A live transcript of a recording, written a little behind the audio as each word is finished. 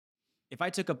if I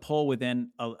took a poll within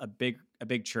a big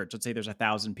church, let's say there's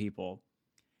 1,000 people,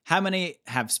 how many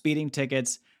have speeding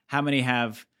tickets? How many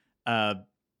have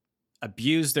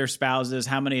abused their spouses?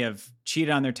 How many have cheated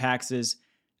on their taxes?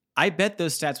 I bet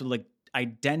those stats would look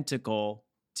identical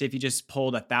to if you just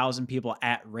polled 1,000 people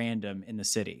at random in the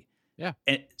city. Yeah.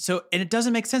 And it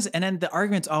doesn't make sense. And then the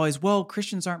argument's always, well,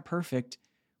 Christians aren't perfect.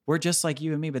 We're just like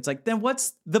you and me. But it's like, then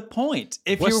what's the point?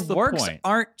 If your works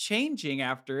aren't changing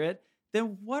after it,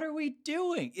 then what are we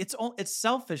doing? It's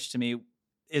selfish to me,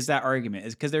 is that argument.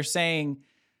 Is because they're saying,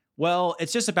 well,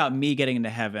 it's just about me getting into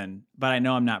heaven, but I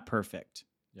know I'm not perfect.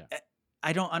 Yeah.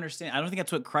 I don't understand. I don't think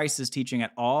that's what Christ is teaching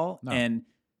at all. No. And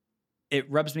it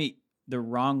rubs me the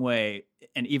wrong way,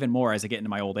 and even more as I get into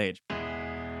my old age.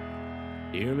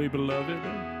 Dearly beloved,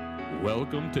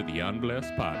 welcome to the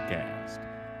Unblessed Podcast,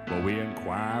 where we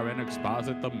inquire and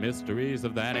exposit the mysteries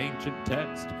of that ancient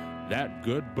text, that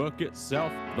good book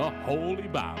itself, the Holy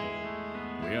Bible.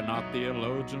 We are not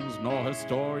theologians nor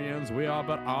historians. We are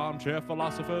but armchair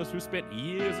philosophers who spent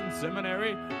years in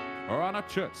seminary or on a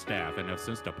church staff and have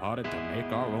since departed to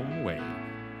make our own way.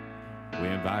 We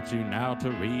invite you now to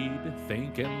read,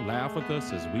 think, and laugh with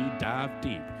us as we dive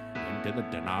deep into the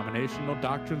denominational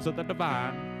doctrines of the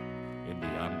divine in the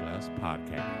Unblessed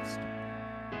Podcast.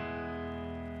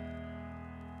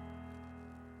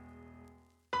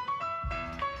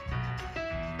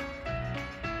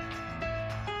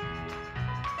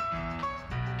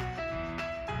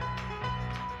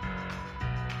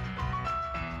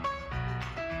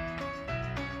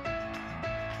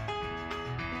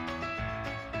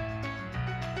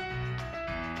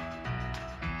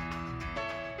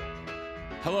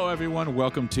 Hello, everyone.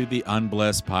 Welcome to the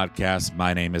Unblessed Podcast.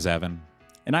 My name is Evan.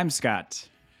 And I'm Scott.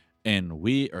 And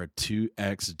we are two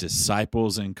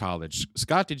ex-disciples in college.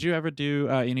 Scott, did you ever do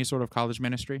any sort of college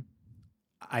ministry?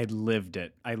 I lived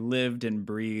it. I lived and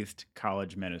breathed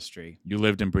college ministry. You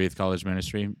lived and breathed college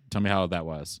ministry? Tell me how that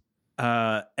was.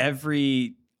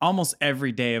 Almost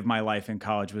every day of my life in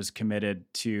college was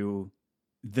committed to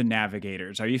the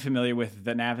Navigators. Are you familiar with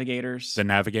the Navigators? The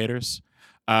Navigators?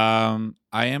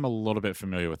 I am a little bit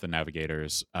familiar with the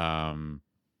Navigators.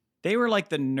 They were like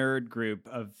the nerd group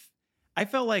of, I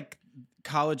felt like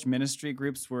college ministry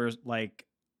groups were like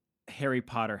Harry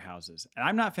Potter houses. And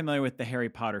I'm not familiar with the Harry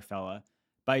Potter fella,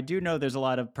 but I do know there's a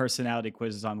lot of personality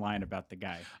quizzes online about the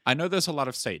guy. I know there's a lot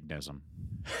of Satanism.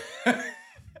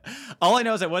 All I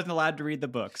know is I wasn't allowed to read the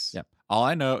books. Yeah. All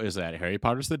I know is that Harry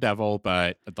Potter's the devil,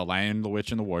 but The Lion, the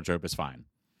Witch, and the Wardrobe is fine.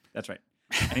 That's right.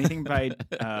 Anything by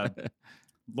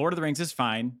Lord of the Rings is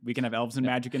fine. We can have elves and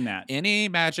magic in that. Any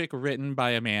magic written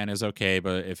by a man is okay,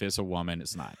 but if it's a woman,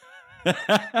 it's not.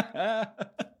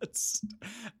 It's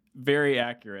very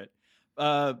accurate.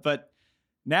 But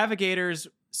Navigators,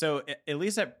 so at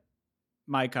least at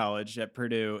my college at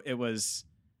Purdue, it was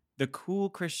the cool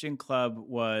Christian club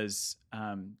was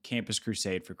Campus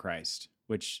Crusade for Christ,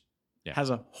 which has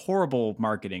a horrible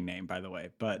marketing name, by the way.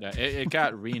 But it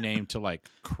got renamed to like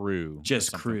Cru.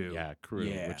 Just Cru. Yeah, Cru,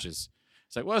 which is,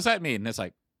 it's like, what does that mean? And it's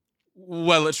like,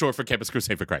 well, it's short for Campus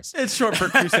Crusade for Christ. It's short for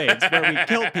Crusades, where we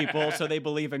kill people so they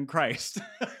believe in Christ.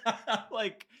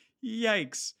 Like,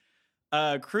 yikes.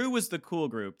 Cru was the cool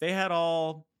group. They had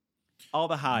all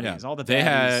the hotties, all the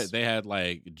baddies. They had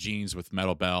like jeans with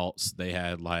metal belts. They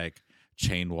had like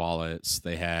chain wallets.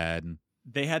 They had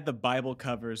the Bible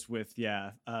covers with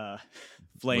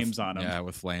flames on them. Yeah,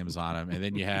 with flames on them. And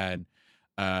then you had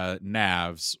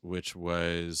Navs, which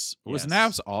was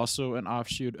Navs also an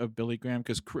offshoot of Billy Graham?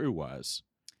 Because Cru was.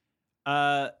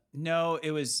 No,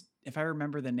 it was, if I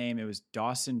remember the name, it was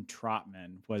Dawson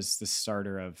Trotman was the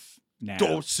starter of Navs.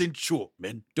 Dawson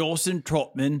Trotman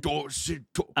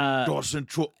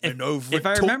over if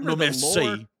I remember Tottenham the FC.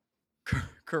 lore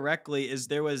correctly, is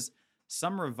there was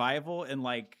some revival in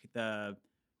like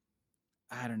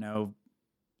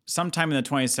sometime in the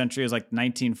 20th century. It was like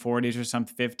 1940s or some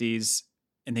 50s,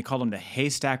 and they called them the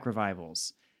Haystack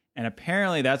Revivals. And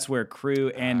apparently that's where Cru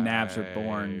and Navs were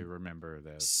born. I remember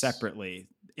this separately.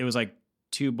 It was like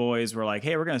two boys were like,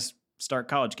 hey, we're going to start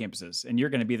college campuses, and you're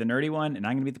going to be the nerdy one, and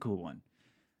I'm going to be the cool one.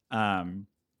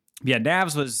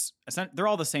 Navs was, they're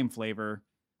all the same flavor,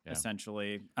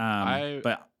 essentially. I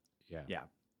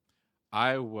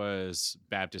was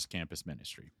Baptist Campus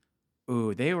Ministry.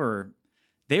 Ooh, they were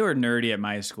nerdy at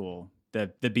my school. The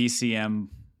BCM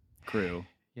crew.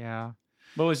 Yeah.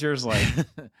 What was yours like?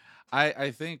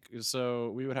 I think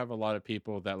so. We would have a lot of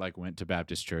people that like went to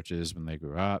Baptist churches when they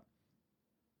grew up,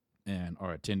 and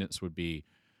our attendance would be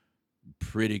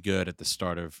pretty good at the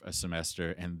start of a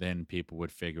semester, and then people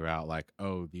would figure out like,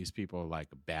 oh, these people are like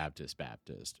Baptist,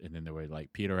 and then they would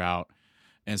like peter out,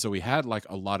 And so we had like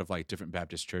a lot of like different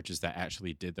Baptist churches that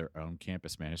actually did their own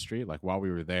campus ministry. Like while we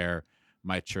were there,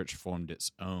 my church formed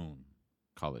its own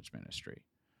college ministry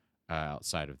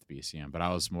outside of the BCM, but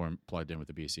I was more plugged in with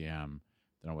the BCM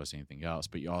than I was anything else.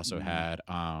 But you also had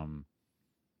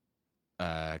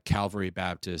Calvary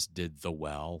Baptist did The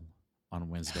Well on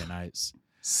Wednesday nights.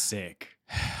 Sick.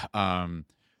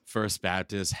 First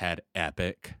Baptist had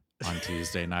Epic on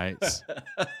Tuesday nights.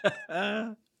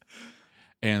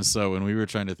 And so when we were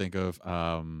trying to think of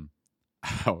how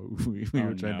we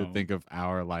were trying to think of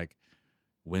our like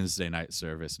Wednesday night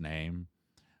service name,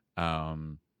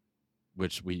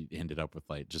 which we ended up with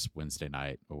like just Wednesday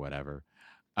night or whatever.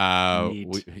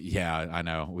 Yeah, I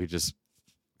know. We just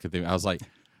could think. I was like,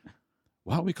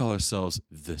 why don't we call ourselves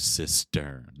the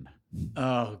Cistern?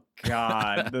 Oh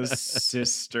God, the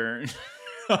Cistern.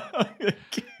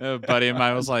 A buddy of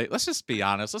mine was like, let's just be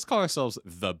honest. Let's call ourselves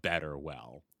the Better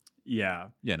Well. Yeah.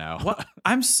 You know,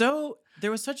 there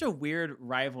was such a weird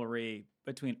rivalry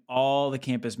between all the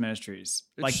campus ministries.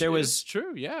 It's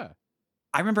true. Yeah.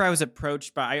 I remember I was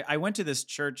approached by, I went to this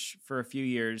church for a few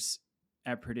years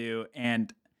at Purdue,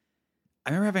 and I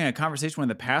remember having a conversation with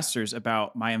the pastors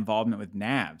about my involvement with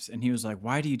NAVS. And he was like,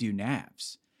 why do you do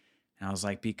NAVS? And I was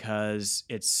like, because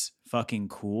it's fucking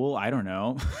cool. I don't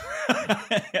know.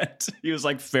 He was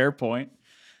like, fair point.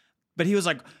 But he was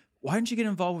like, why don't you get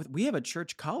involved with, we have a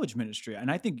church college ministry, and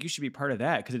I think you should be part of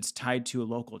that because it's tied to a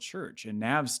local church. And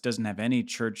NAVS doesn't have any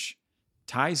church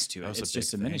ties to it. It's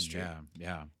just a ministry. Yeah,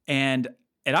 yeah. And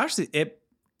it actually,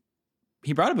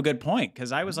 he brought up a good point,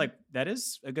 because I was like, that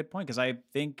is a good point, because I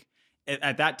think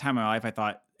at that time in my life, I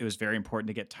thought it was very important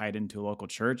to get tied into a local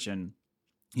church, and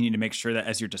you need to make sure that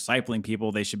as you're discipling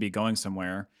people, they should be going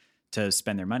somewhere to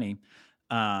spend their money.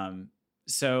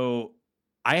 So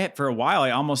for a while,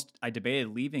 I debated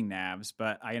leaving NAVS,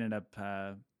 but I ended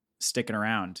up sticking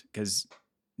around because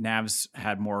NAVS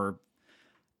had more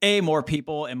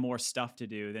people and more stuff to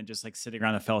do than just like sitting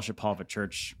around the fellowship hall of a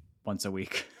church once a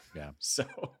week. Yeah. So,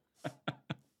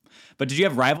 but did you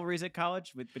have rivalries at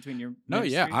college between your? No,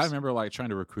 ministries? yeah, I remember like trying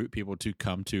to recruit people to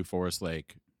come to Forest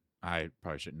Lake. I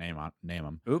probably shouldn't name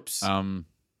them. Oops.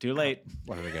 Too late.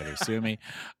 What are they gonna do? Sue me?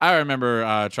 I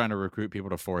remember trying to recruit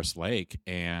people to Forest Lake,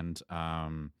 and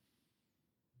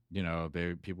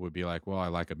people would be like, "Well, I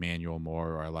like Emmanuel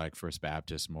more, or I like First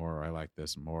Baptist more, or I like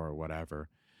this more, or whatever."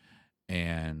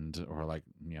 Or like,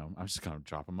 I'm just gonna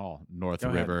drop them all: North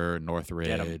River,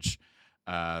 Northridge,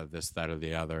 this, that, or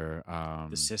the other.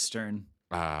 The Cistern,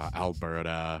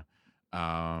 Alberta,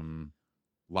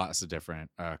 lots of different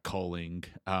Coling,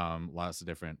 lots of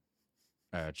different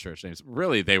church names.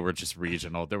 Really, they were just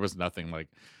regional. There was nothing like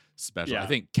special. Yeah. I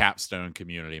think Capstone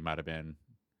Community might have been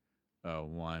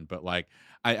one, but like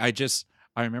I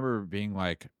remember being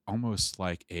like almost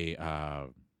like a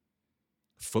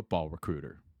football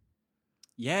recruiter.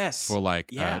 Yes. For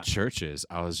like churches.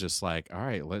 I was just like, all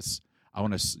right, I'm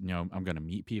going to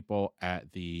meet people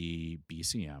at the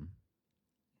BCM,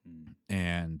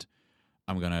 and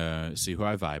I'm going to see who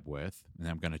I vibe with, and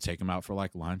I'm going to take them out for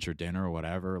like lunch or dinner or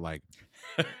whatever, like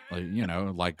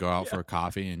go out for a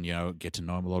coffee and, get to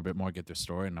know them a little bit more, get their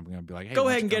story. And I'm going to be like, hey, go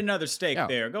ahead and get another steak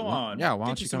there. Go on. Yeah. Why get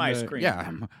don't you some come ice cream? Yeah.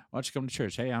 Why don't you come to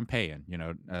church? Hey, I'm paying,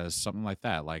 something like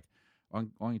that. Like, why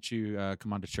don't you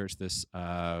come on to church this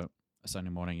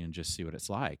Sunday morning and just see what it's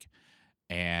like?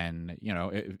 And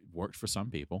it worked for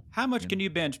some people. How much can you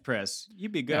bench press?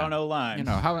 You'd be good on O-line.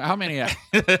 How many?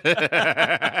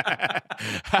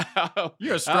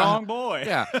 You're a strong boy.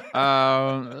 Yeah.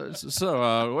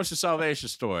 So, what's your salvation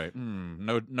story?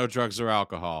 No drugs or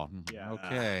alcohol. Yeah.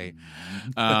 Okay.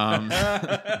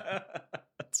 That's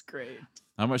great.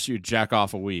 How much you jack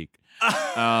off a week?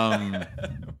 No,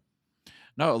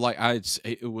 like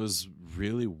it was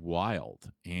really wild,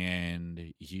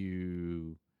 and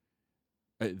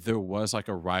there was like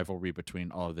a rivalry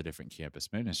between all of the different campus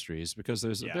ministries, because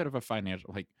there's a bit of a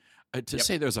financial,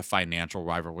 say there's a financial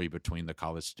rivalry between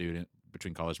college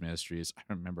ministries. I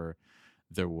remember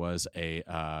there was a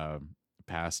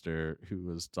pastor who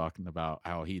was talking about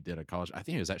how he did a college. I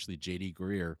think it was actually J.D.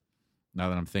 Greer, now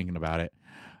that I'm thinking about it,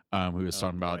 who was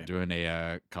talking about doing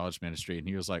a college ministry. And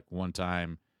he was like, one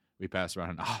time we passed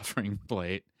around an offering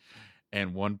plate,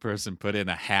 and one person put in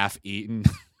a half-eaten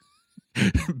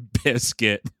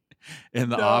biscuit in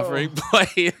the offering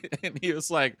plate, and he was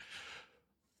like,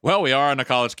 well, we are on a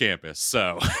college campus,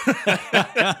 so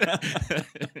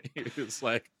he was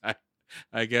like,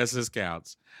 I guess this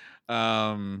counts.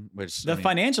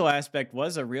 Financial aspect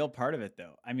was a real part of it,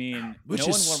 though. I mean, no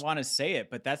one would want to say it,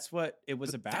 but that's what it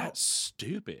was about. That's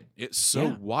stupid. It's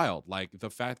so wild. Like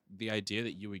the idea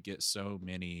that you would get so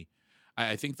many.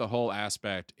 I think the whole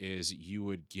aspect is you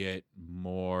would get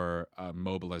more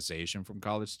mobilization from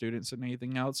college students than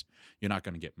anything else. You're not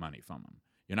going to get money from them.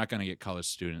 You're not going to get college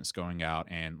students going out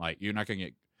and like you're not going to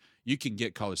get. You can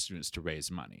get college students to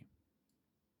raise money.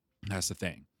 That's the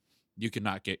thing. You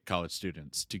cannot get college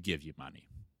students to give you money.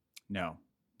 No,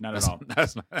 not at all.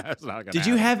 That's not going to happen. Did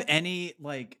you have any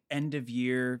like end of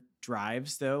year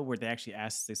drives though, where they actually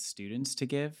asked the students to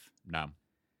give? No.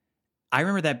 I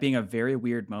remember that being a very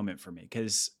weird moment for me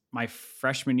because my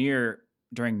freshman year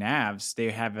during NAVS,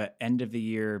 they have an end of the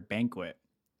year banquet.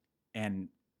 And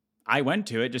I went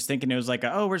to it just thinking it was like,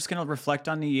 oh, we're just going to reflect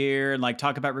on the year and like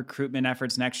talk about recruitment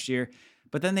efforts next year.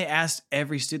 But then they asked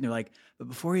every student, they're like, but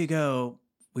before you go,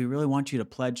 we really want you to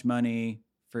pledge money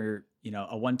for,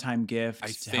 a one-time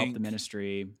gift to help the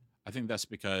ministry. I think that's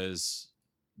because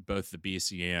both the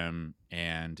BCM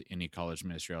and any college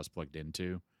ministry I was plugged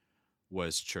into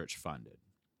was church funded.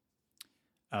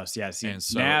 Oh, so yeah. See,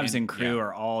 NAVS and Cru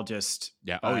are all just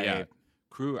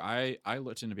Cru. I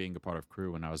looked into being a part of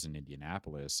Cru when I was in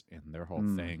Indianapolis, and their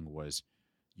whole thing was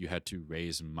you had to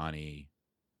raise money.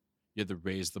 You had to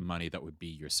raise the money that would be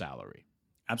your salary.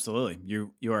 Absolutely,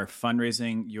 you are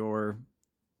fundraising your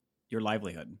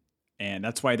livelihood, and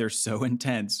that's why they're so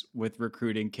intense with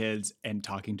recruiting kids and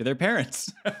talking to their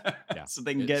parents, so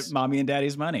they can get mommy and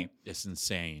daddy's money. It's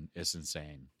insane. It's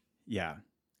insane. Yeah.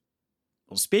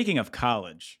 Well, speaking of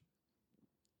college,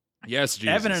 yes,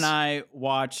 Jesus. Evan and I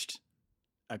watched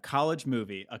a college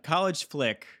movie, a college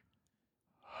flick.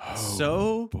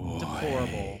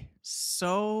 Deplorable,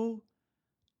 so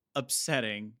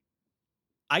upsetting.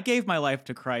 I gave my life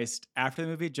to Christ after the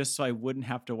movie just so I wouldn't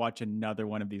have to watch another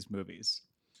one of these movies.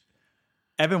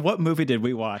 Evan, what movie did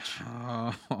we watch?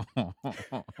 It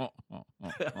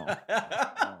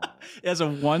has a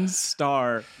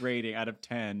 1-star rating out of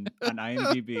 10 on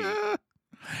IMDb.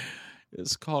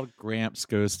 It's called Gramps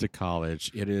Goes to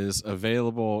College. It is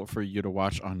available for you to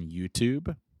watch on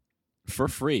YouTube for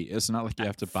free. It's not like you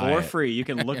have to buy it. For free. You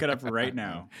can look it up right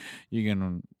now. You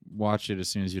can watch it as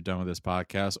soon as you're done with this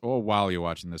podcast or while you're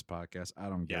watching this podcast. I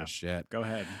don't give a shit. Go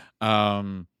ahead.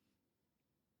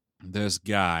 This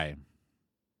guy,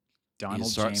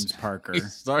 Donald James Parker. He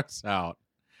starts out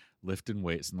lifting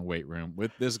weights in the weight room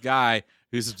with this guy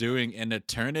who's doing an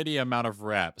eternity amount of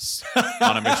reps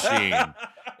on a machine.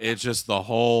 It's just the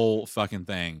whole fucking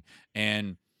thing.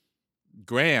 And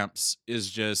Gramps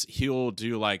is just, he'll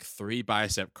do like 3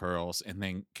 bicep curls and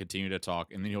then continue to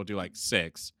talk. And then he'll do like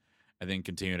 6 and then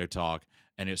continue to talk.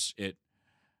 And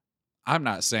I'm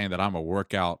not saying that I'm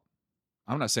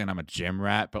not saying I'm a gym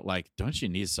rat, but like, don't you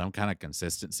need some kind of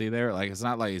consistency there? Like, it's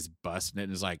not like he's busting it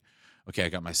and it's like, okay, I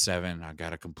got my 7. I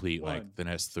got to complete like the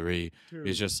next 3. 2.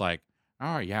 It's just like,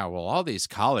 oh yeah, well, all these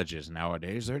colleges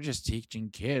nowadays, they're just teaching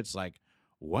kids like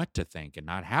what to think and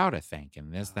not how to think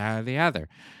and this, that, or the other.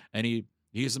 And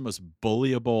he's the most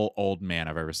bullyable old man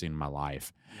I've ever seen in my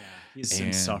life. Yeah, he's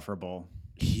insufferable.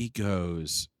 He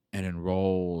goes and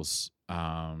enrolls.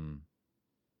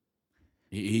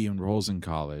 He enrolls in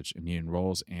college, and he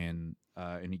enrolls in,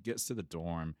 and he gets to the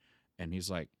dorm, and he's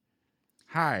like,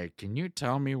 "Hi, can you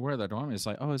tell me where the dorm is?"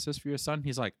 Like, "Oh, is this for your son?"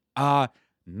 He's like,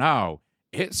 "No,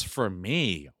 it's for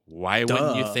me. Why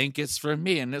wouldn't you think it's for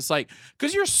me?" And it's like,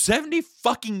 because you're 70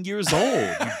 fucking years old,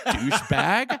 you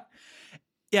douchebag.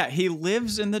 Yeah, he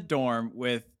lives in the dorm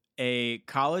with a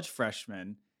college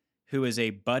freshman who is a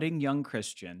budding young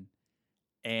Christian,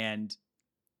 and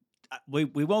we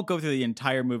won't go through the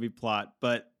entire movie plot,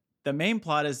 but the main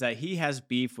plot is that he has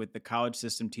beef with the college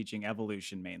system teaching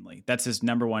evolution mainly. That's his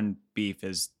number one beef,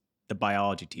 is the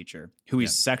biology teacher, who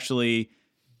he's sexually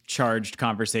charged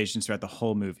conversations throughout the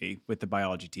whole movie with the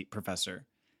biology professor.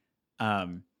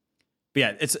 But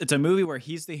yeah, it's a movie where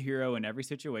he's the hero in every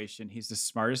situation. He's the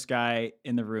smartest guy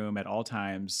in the room at all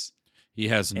times. He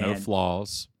has no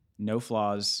flaws. No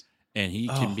flaws. And he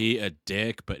can be a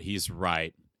dick, but he's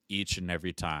right each and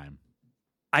every time.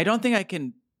 I don't think I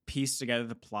can piece together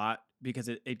the plot because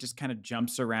it just kind of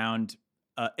jumps around.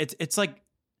 It's like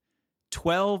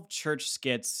 12 church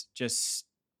skits just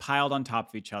piled on top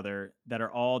of each other that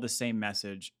are all the same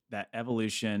message, that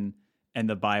evolution and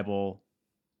the Bible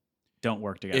don't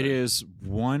work together. It is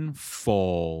one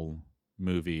full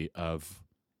movie of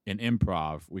an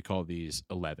improv. We call these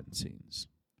 11 scenes.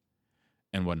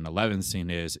 And what an 11 scene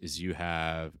is you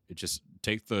have, just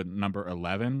take the number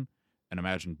 11 and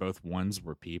imagine both ones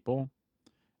were people.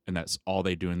 And that's all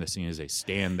they do in the scene is they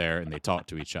stand there and they talk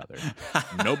to each other.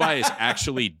 Nobody's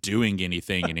actually doing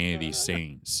anything in any of these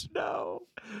scenes. No.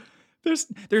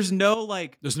 There's no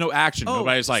like... There's no action.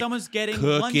 Nobody's like someone's getting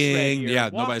cooking. Lunch tray yeah,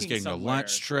 nobody's getting a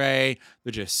lunch tray.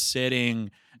 They're just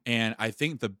sitting. And I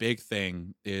think the big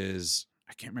thing is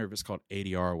I can't remember if it's called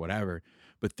ADR or whatever,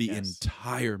 but the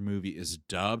entire movie is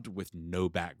dubbed with no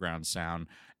background sound.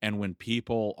 And when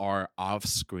people are off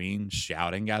screen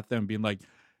shouting at them, being like,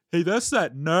 "Hey, that's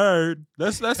that nerd.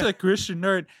 That's that Christian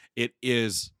nerd." It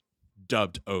is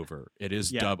dubbed over. It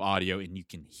is dub audio, and you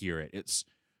can hear it. It's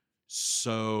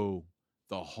so,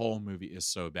 the whole movie is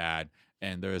so bad.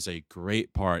 And there is a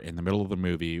great part in the middle of the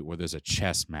movie where there's a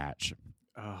chess match.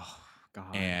 Oh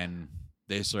God. And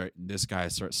this guy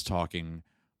starts talking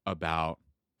about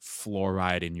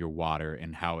fluoride in your water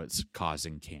and how it's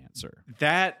causing cancer.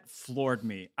 That floored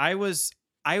me. I was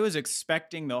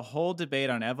expecting the whole debate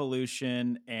on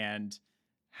evolution and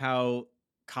how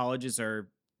colleges are,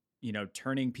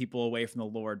 turning people away from the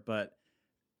Lord, but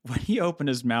when he opened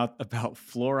his mouth about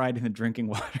fluoride in the drinking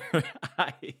water,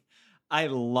 I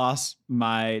lost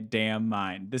my damn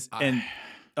mind.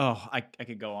 I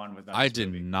could go on with that. I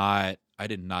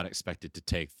did not expect it to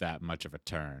take that much of a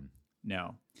turn.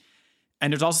 No.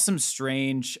 And there's also some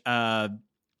strange, a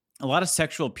lot of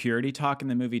sexual purity talk in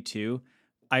the movie too.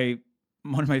 One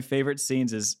of my favorite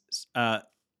scenes is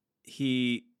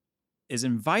he is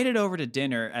invited over to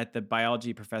dinner at the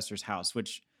biology professor's house,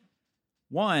 which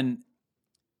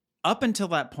up until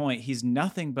that point, he's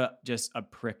nothing but just a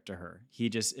prick to her. He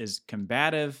just is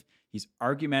combative. He's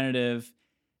argumentative.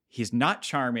 He's not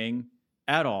charming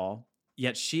at all,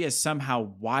 yet she is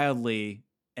somehow wildly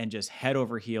and just head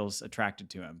over heels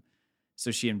attracted to him. So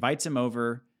she invites him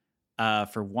over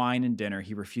for wine and dinner.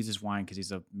 He refuses wine because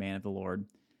he's a man of the Lord.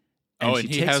 And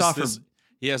he has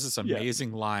this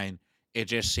amazing line. It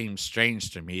just seems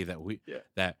strange to me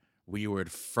that we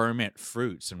would ferment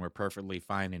fruits and we're perfectly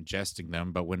fine ingesting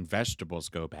them, but when vegetables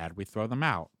go bad, we throw them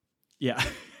out. Yeah.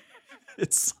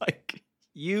 It's like,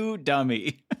 you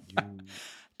dummy.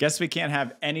 Guess we can't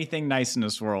have anything nice in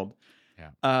this world.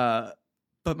 Yeah.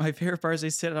 But my favorite part is they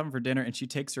sit down for dinner and she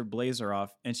takes her blazer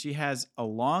off and she has a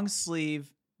long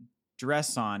sleeve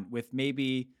dress on with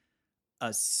maybe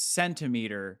a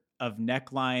centimeter of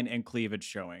neckline and cleavage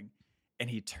showing. And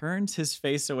he turns his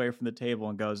face away from the table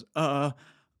and goes, I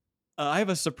have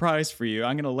a surprise for you.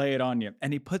 I'm going to lay it on you.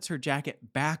 And he puts her jacket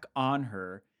back on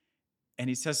her and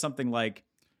he says something like,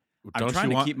 I'm trying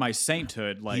to keep my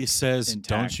sainthood he says, intact.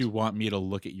 Don't you want me to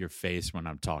look at your face when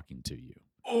I'm talking to you?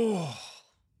 Oh.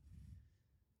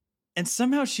 And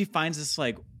somehow she finds this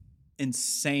like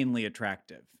insanely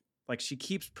attractive. Like she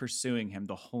keeps pursuing him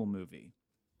the whole movie.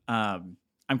 I'm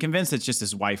convinced it's just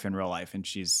his wife in real life and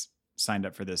she's signed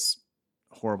up for this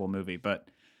horrible movie. But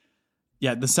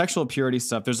yeah, the sexual purity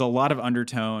stuff, there's a lot of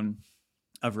undertone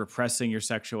of repressing your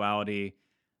sexuality.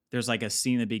 There's like a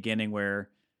scene in the beginning where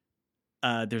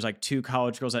there's like two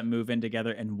college girls that move in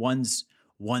together and one's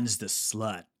the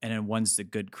slut and then one's the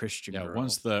good Christian girl.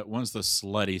 One's the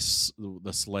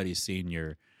slutty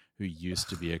senior who used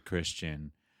to be a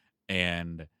Christian,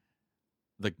 and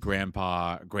the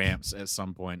Gramps at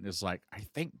some point is like, I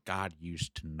think God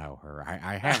used to know her.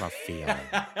 I have a feeling.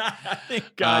 I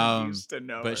think God used to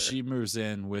know her. But she moves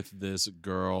in with this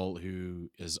girl who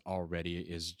is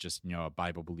just, a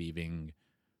Bible believing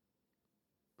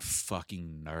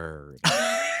fucking nerd.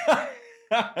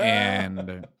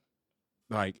 And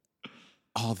like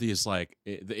all these, like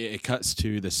it cuts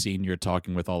to the senior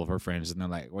talking with all of her friends and they're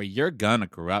like, well, you're gonna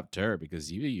corrupt her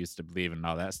because you used to believe in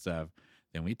all that stuff.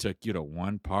 Then we took you to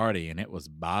one party and it was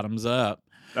bottoms up.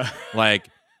 Like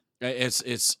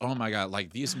it's oh my God,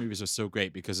 like these movies are so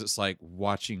great because it's like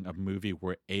watching a movie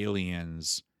where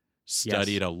aliens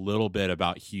studied a little bit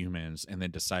about humans and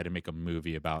then decided to make a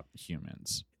movie about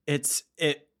humans.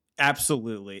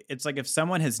 Absolutely. It's like if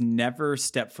someone has never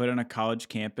stepped foot on a college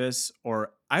campus,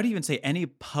 or I would even say any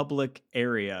public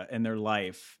area in their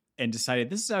life, and decided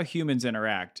this is how humans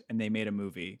interact, and they made a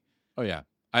movie. Oh yeah.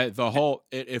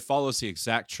 It follows the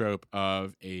exact trope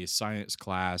of a science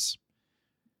class.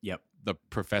 Yep. The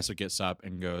professor gets up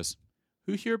and goes,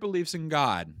 who here believes in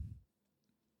God?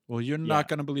 Well, you're not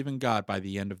going to believe in God by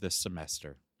the end of this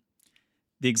semester.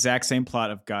 The exact same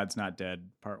plot of God's Not Dead,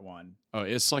 Part 1. Oh,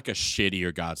 it's like a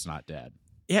shittier God's Not Dead.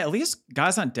 Yeah, at least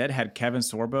God's Not Dead had Kevin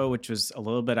Sorbo, which was a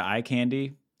little bit of eye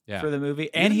candy for the movie.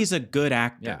 And he's a good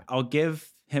actor. Yeah. I'll give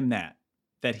him that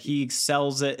he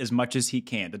sells it as much as he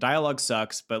can. The dialogue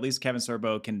sucks, but at least Kevin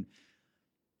Sorbo can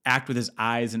act with his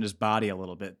eyes and his body a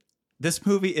little bit. This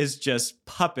movie is just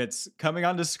puppets coming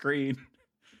onto screen.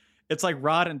 It's like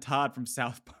Rod and Todd from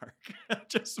South Park.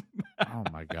 Oh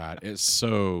my God. It's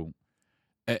so...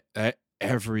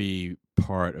 every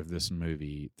part of this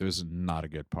movie, there's not a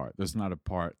good part. There's not a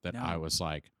part that I was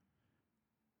like,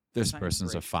 this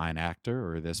person's a fine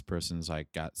actor or this person's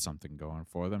like got something going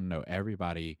for them. No,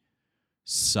 everybody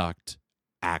sucked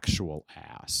actual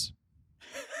ass.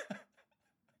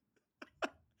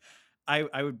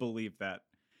 I would believe that.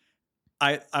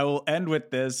 I will end with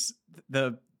this.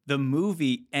 The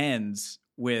movie ends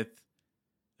with,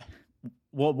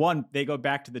 well, one, they go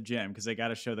back to the gym because they got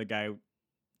to show the guy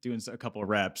doing a couple of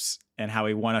reps and how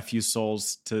he won a few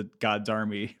souls to God's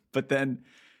army. But then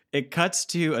it cuts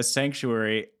to a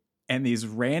sanctuary and these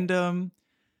random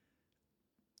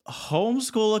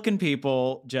homeschool looking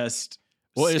people just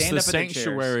it's stand the up in their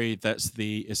sanctuary it's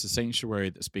the sanctuary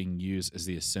that's being used as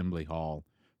the assembly hall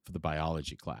for the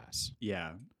biology class.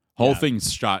 Yeah. Whole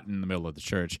thing's shot in the middle of the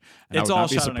church. And It's I would all not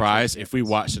be shot on a surprised church if we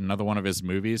campus. watched another one of his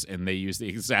movies and they use the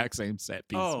exact same set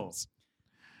pieces.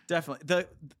 Definitely.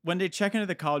 When they check into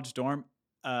the college dorm,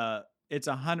 it's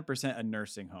 100% a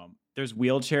nursing home. There's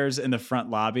wheelchairs in the front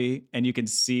lobby, and you can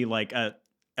see like a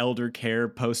elder care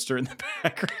poster in the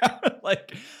background.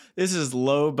 Like, this is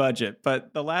low budget.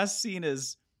 But the last scene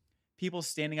is people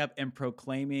standing up and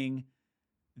proclaiming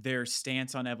their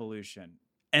stance on evolution.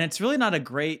 And it's really not a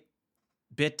great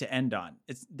bit to end on.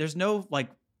 There's no like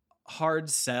hard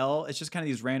sell. It's just kind of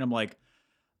these random like,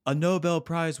 a Nobel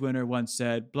Prize winner once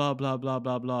said, blah, blah, blah,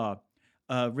 blah, blah.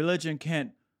 Religion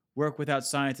can't work without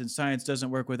science and science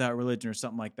doesn't work without religion or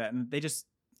something like that. And they just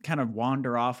kind of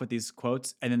wander off with these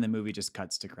quotes and then the movie just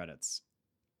cuts to credits.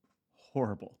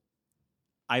 Horrible.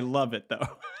 I love it though.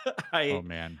 Oh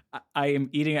man. I am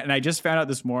eating it. And I just found out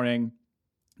this morning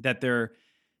that there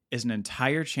is an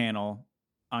entire channel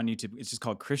on YouTube. It's just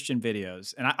called Christian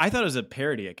Videos. And I thought it was a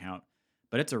parody account,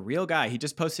 but it's a real guy. He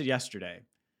just posted yesterday.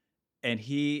 And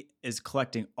he is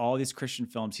collecting all these Christian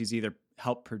films he's either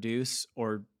helped produce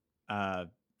or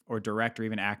direct or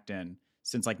even act in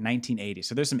since like 1980.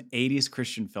 So there's some 80s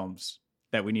Christian films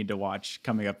that we need to watch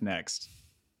coming up next.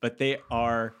 But they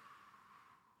are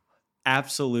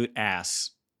absolute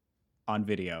ass on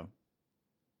video.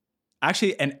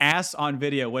 Actually, an ass on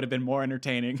video would have been more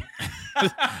entertaining.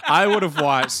 I would have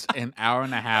watched an hour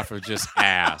and a half of just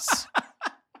ass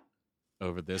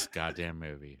over this goddamn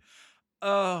movie.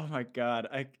 Oh my God.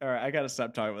 All right, I got to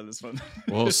stop talking about this one.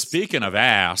 Well, speaking of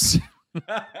ass.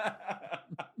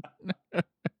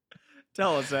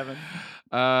 Tell us, Evan.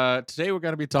 Today we're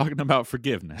going to be talking about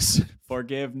forgiveness.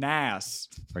 Forgiveness.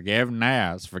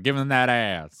 Forgiveness. Forgiving that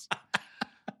ass.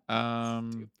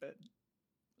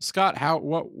 Scott,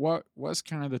 what's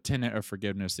kind of the tenet of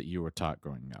forgiveness that you were taught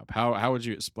growing up? How would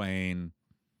you explain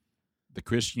the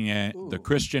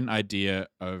Christian idea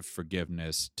of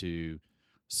forgiveness to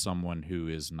someone who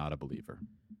is not a believer?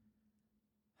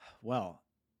 Well,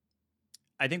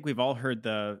 I think we've all heard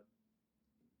the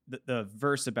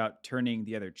verse about turning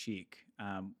the other cheek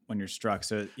when you're struck.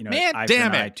 So, Man, eye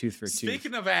damn for an it. eye, tooth for tooth.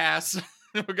 Speaking of ass,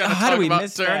 we're going to How talk do we about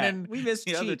miss turning that? We missed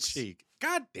the other cheeks. cheek.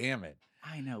 God damn it.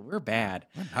 I know, we're bad.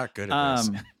 We're not good at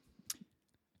this.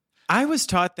 I was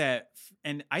taught that,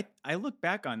 and I look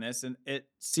back on this, and it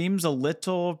seems a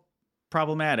little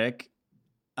problematic,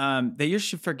 that you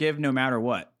should forgive no matter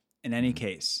what, in any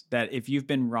case. That if you've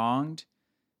been wronged,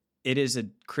 it is a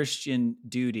Christian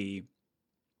duty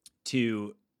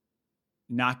to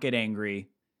not get angry.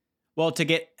 Well,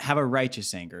 to have a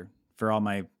righteous anger, for all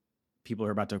my people who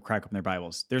are about to crack open their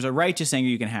Bibles. There's a righteous anger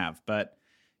you can have, but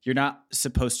you're not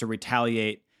supposed to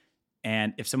retaliate.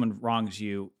 And if someone wrongs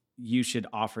you, you should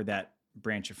offer that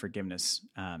branch of forgiveness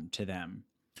to them.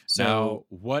 So, now,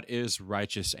 what is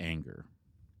righteous anger?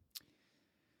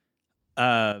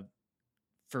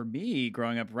 for me,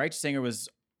 growing up, righteous anger was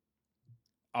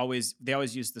they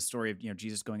always used the story of,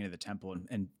 Jesus going into the temple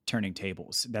and turning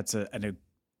tables. That's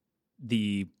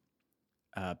the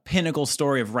pinnacle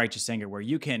story of righteous anger, where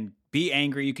you can be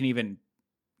angry, you can even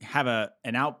have an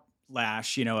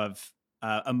outlash, of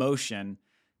emotion,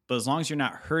 but as long as you're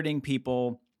not hurting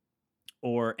people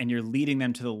and you're leading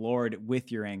them to the Lord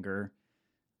with your anger,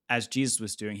 as Jesus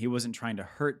was doing. He wasn't trying to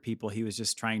hurt people. He was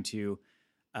just trying to,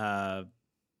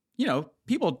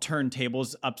 people turn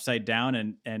tables upside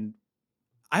down, and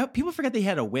people forget that he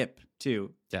had a whip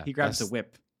too. Yeah, he grabs a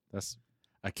whip. That's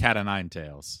a cat o' nine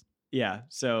tails. Yeah,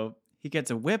 so he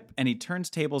gets a whip and he turns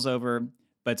tables over,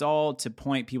 but it's all to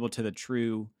point people to the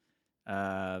true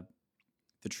God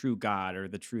or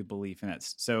the true belief in it.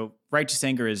 So righteous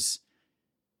anger is,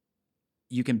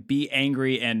 you can be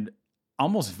angry and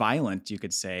almost violent, you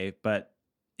could say, but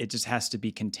it just has to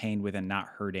be contained within not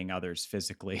hurting others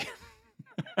physically.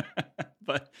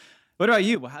 But what about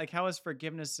you? How is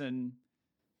forgiveness and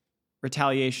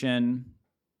retaliation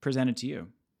presented to you?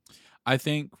 I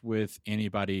think with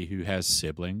anybody who has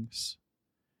siblings,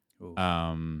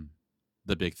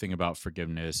 the big thing about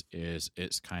forgiveness is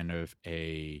it's kind of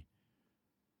a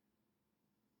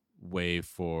way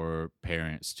for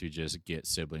parents to just get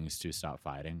siblings to stop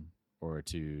fighting or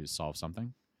to solve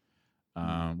something.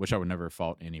 which I would never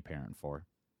fault any parent for.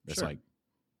 It's Sure. like,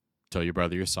 tell your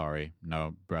brother you're sorry.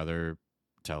 No, brother,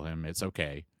 tell him it's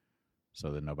okay,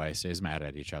 so that nobody stays mad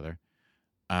at each other.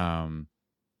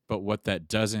 But what that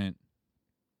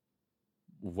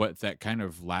kind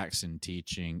of lacks in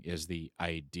teaching is the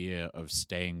idea of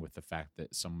staying with the fact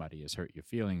that somebody has hurt your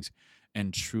feelings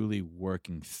and truly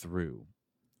working through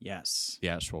Yes. the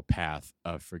actual path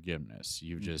of forgiveness.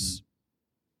 You just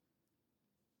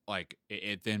like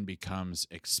it then becomes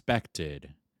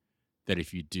expected that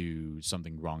if you do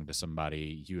something wrong to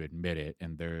somebody, you admit it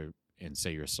and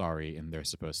say you're sorry, and they're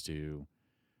supposed to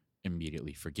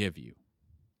immediately forgive you.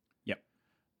 Yep.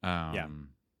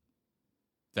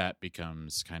 That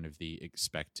becomes kind of the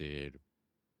expected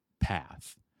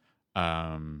path.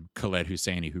 Khaled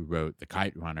Hosseini, who wrote The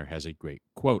Kite Runner, has a great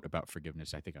quote about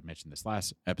forgiveness. I think I mentioned this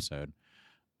last episode,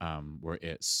 or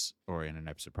in an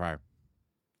episode prior,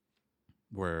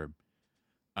 where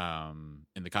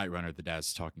in The Kite Runner, the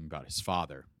dad's talking about his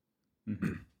father,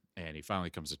 and he finally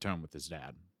comes to terms with his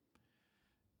dad.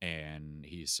 And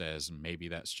he says, maybe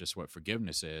that's just what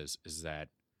forgiveness is that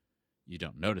you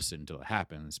don't notice it until it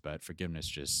happens, but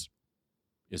forgiveness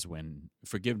is when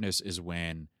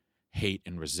hate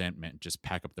and resentment just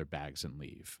pack up their bags and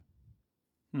leave.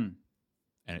 And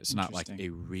it's not like a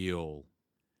real...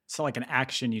 It's not like an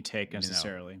action you take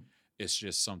necessarily. It's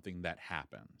just something that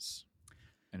happens.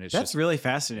 And that's really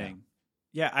fascinating.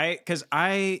 Yeah, because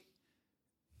I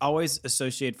always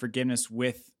associate forgiveness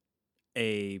with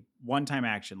a one-time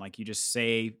action. Like you just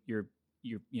say you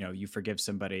forgive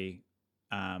somebody,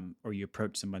 or you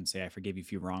approach someone and say, I forgive you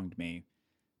if you wronged me.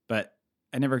 But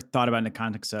I never thought about it in the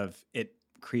context of it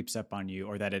creeps up on you,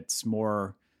 or that it's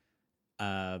more,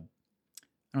 I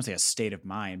don't say a state of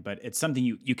mind, but it's something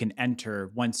you can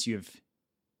enter once you've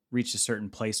reached a certain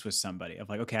place with somebody of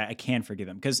like, okay, I can forgive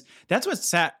them. Because that's what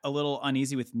sat a little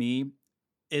uneasy with me,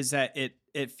 is that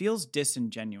it feels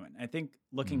disingenuous. I think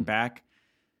looking back,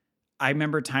 I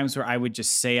remember times where I would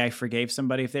just say I forgave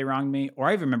somebody if they wronged me, or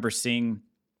I even remember seeing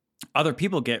other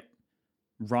people get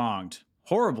wronged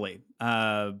horribly.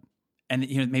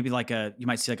 And maybe you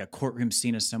might see like a courtroom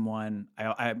scene of someone.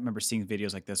 I remember seeing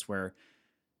videos like this where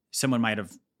someone might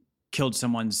have killed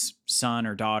someone's son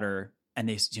or daughter, and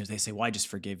they say, well, I just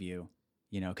forgive you,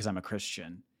 because I'm a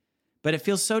Christian. But it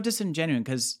feels so disingenuous,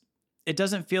 because it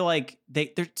doesn't feel like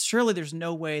surely there's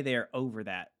no way they are over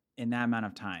that in that amount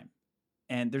of time.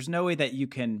 And there's no way that you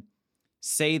can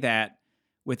say that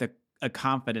with a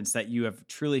confidence that you have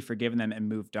truly forgiven them and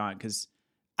moved on. Because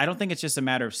I don't think it's just a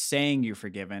matter of saying you're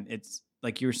forgiven. It's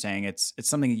like you were saying, it's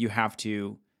something that you have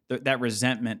to, that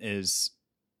resentment is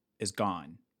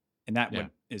gone. And that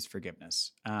is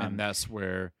forgiveness. And that's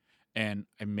where, and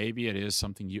maybe it is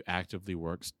something you actively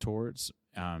work towards.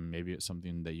 Maybe it's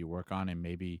something that you work on, and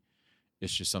maybe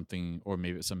it's just something, or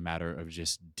maybe it's a matter of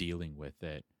just dealing with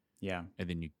it. Yeah. And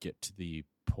then you get to the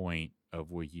point of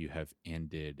where you have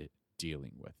ended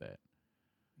dealing with it.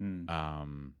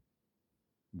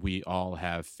 We all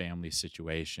have family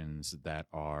situations that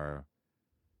are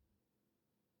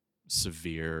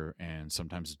severe and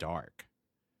sometimes dark.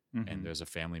 And there's a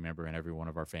family member in every one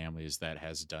of our families that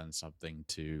has done something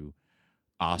to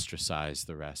ostracize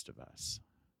the rest of us.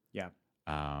 Yeah.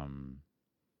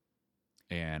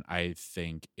 And I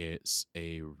think it's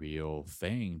a real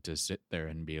thing to sit there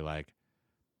and be like,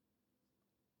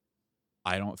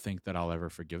 I don't think that I'll ever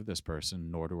forgive this person,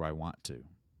 nor do I want to.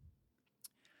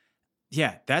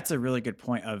 Yeah, that's a really good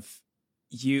point of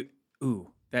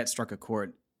that struck a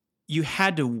chord. You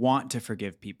had to want to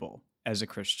forgive people as a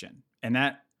Christian. And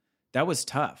that was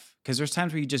tough, because there's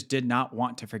times where you just did not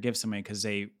want to forgive somebody because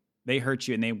they hurt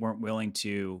you and they weren't willing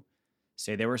to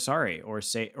say they were sorry or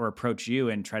approach you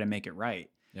and try to make it right.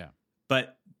 Yeah.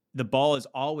 But the ball is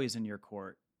always in your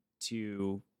court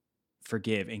to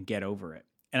forgive and get over it.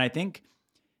 And I think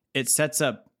it sets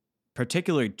up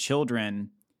particularly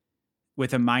children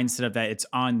with a mindset of that it's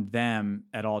on them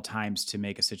at all times to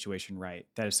make a situation right.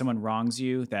 That if someone wrongs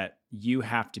you, that you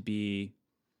have to be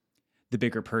the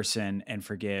bigger person and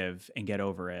forgive and get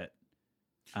over it.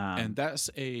 And that's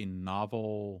a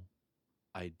novel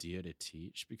idea to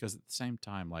teach, because at the same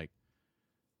time, like,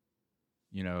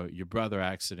 your brother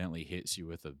accidentally hits you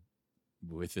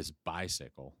with his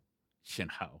bicycle,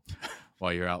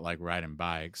 while you're out like riding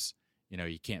bikes.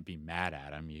 You can't be mad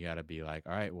at him. You got to be like,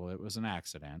 all right, well, it was an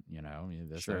accident,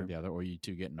 this or the other, or you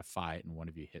two get in a fight and one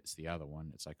of you hits the other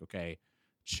one. It's like, okay,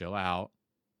 chill out,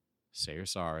 say you're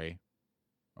sorry.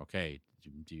 Okay,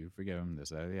 do you forgive him? This,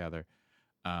 that, or the other.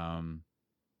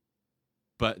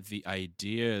 But the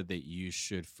idea that you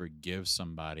should forgive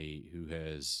somebody who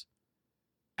has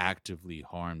actively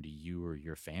harmed you or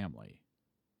your family,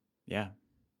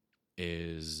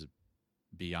 is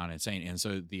beyond insane. And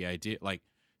so the idea, like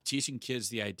teaching kids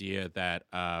the idea that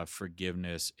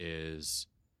forgiveness is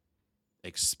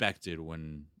expected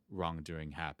when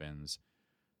wrongdoing happens,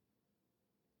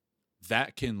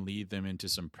 that can lead them into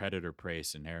some predator prey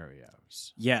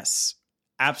scenarios. Yes,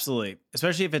 absolutely.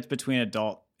 Especially if it's between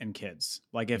adult and kids.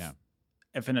 Like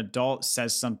if an adult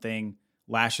says something,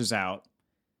 lashes out,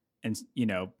 and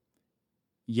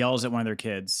yells at one of their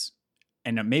kids,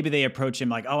 and maybe they approach him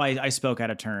like, "Oh, I spoke out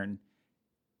of turn."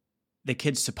 The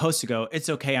kid's supposed to go, "It's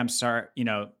okay, I'm sorry.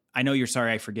 I know you're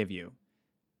sorry. I forgive you."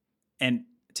 And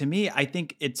to me, I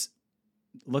think it's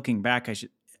looking back.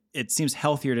 It seems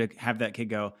healthier to have that kid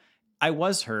go, "I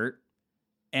was hurt,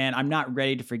 and I'm not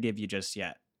ready to forgive you just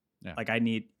yet. Yeah. Like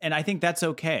and I think that's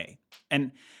okay."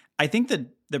 And I think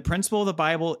the principle of the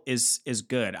Bible is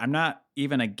good. I'm not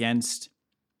even against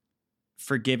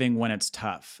forgiving when it's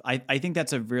tough. I think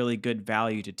that's a really good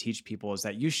value to teach people, is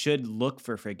that you should look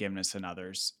for forgiveness in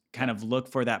others, kind of look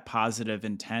for that positive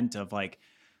intent of like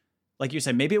you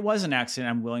said, maybe it was an accident,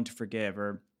 I'm willing to forgive,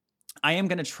 or I am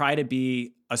going to try to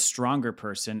be a stronger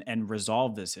person and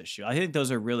resolve this issue. I think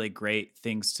those are really great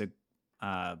things to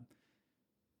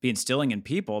be instilling in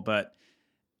people, but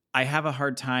I have a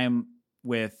hard time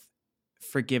with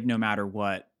forgive no matter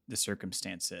what the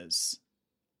circumstance is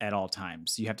at all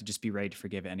times. You have to just be ready to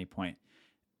forgive at any point.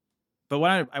 But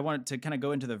what I wanted to kind of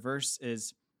go into the verse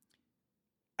is,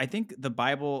 I think the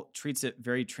Bible treats it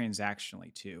very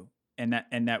transactionally too. And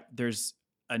that there's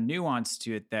a nuance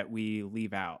to it that we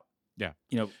leave out. Yeah.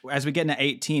 As we get into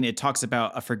 18, it talks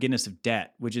about a forgiveness of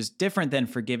debt, which is different than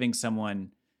forgiving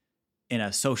someone in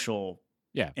a social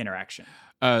interaction.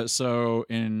 So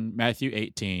in Matthew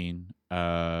 18,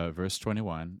 verse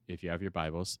 21, if you have your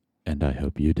Bibles, and I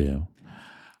hope you do.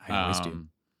 I always do.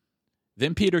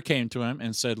 Then Peter came to him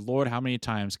and said, "Lord, how many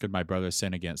times could my brother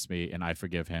sin against me and I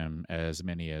forgive him? As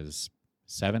many as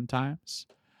 7 times?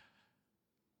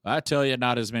 I tell you,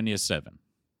 not as many as 7,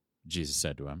 Jesus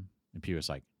said to him. And Peter was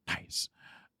like, nice.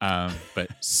 But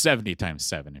 70 times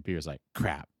 7. And Peter was like,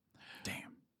 crap.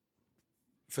 Damn.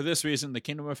 For this reason, the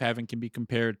kingdom of heaven can be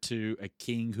compared to a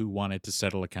king who wanted to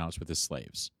settle accounts with his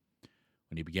slaves.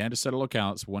 When he began to settle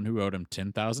accounts, one who owed him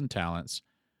 10,000 talents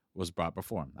was brought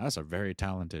before him." That's a very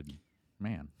talented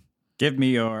man. Give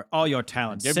me all your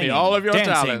talents. Give singing, me all of your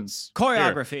dancing, talents.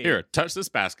 choreography. Here, touch this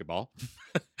basketball.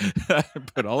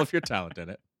 Put all of your talent in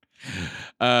it.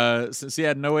 Since he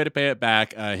had no way to pay it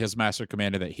back, his master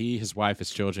commanded that he, his wife,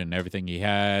 his children, and everything he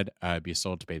had be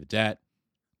sold to pay the debt.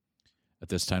 At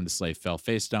this time, the slave fell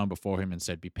face down before him and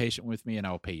said, "Be patient with me, and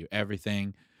I will pay you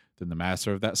everything." Then the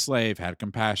master of that slave had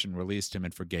compassion, released him,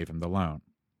 and forgave him the loan.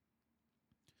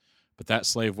 But that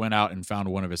slave went out and found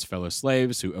one of his fellow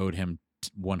slaves who owed him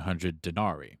 100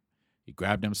 denarii. He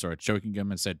grabbed him, started choking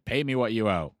him, and said, "Pay me what you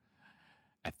owe."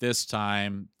 At this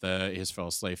time, his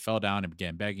fellow slave fell down and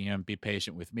began begging him, "Be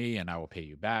patient with me, and I will pay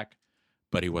you back."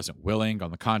 But he wasn't willing. On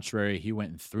the contrary, he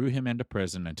went and threw him into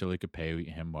prison until he could pay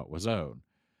him what was owed.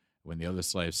 When the other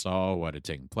slaves saw what had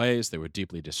taken place, they were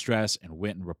deeply distressed and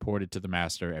went and reported to the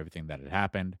master everything that had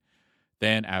happened.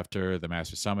 Then, after the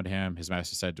master summoned him, his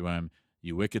master said to him,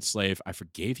 "You wicked slave, I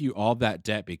forgave you all that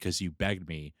debt because you begged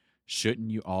me.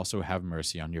 Shouldn't you also have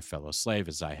mercy on your fellow slave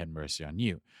as I had mercy on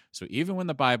you?" So even when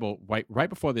the Bible, right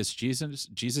before this, Jesus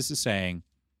is saying,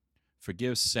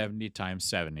 forgive 70 times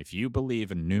 7. If you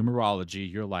believe in numerology,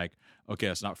 you're like, okay,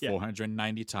 that's not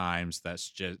 490 times.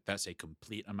 That's a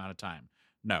complete amount of time.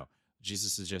 No,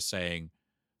 Jesus is just saying,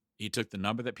 he took the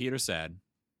number that Peter said,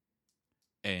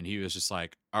 and he was just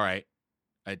like, all right,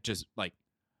 I just like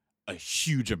a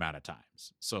huge amount of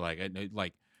times. So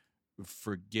like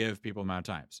forgive people amount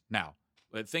of times. Now,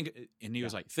 he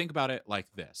was like, think about it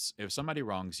like this. If somebody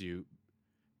wrongs you,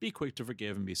 be quick to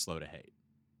forgive and be slow to hate.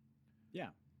 Yeah.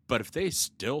 But if they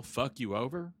still fuck you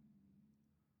over,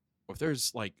 or if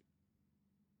there's like,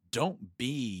 don't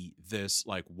be this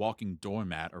like walking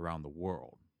doormat around the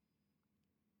world.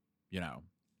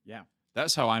 Yeah.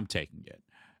 That's how I'm taking it.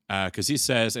 Because he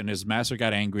says, and his master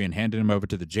got angry and handed him over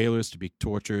to the jailers to be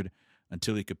tortured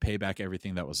until he could pay back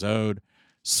everything that was owed.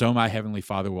 So my heavenly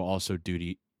Father will also do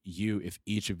to you if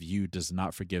each of you does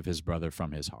not forgive his brother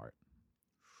from his heart.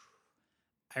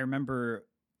 I remember,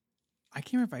 I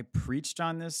can't remember if I preached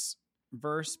on this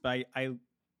verse, but I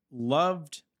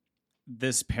loved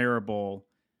this parable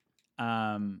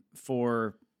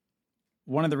for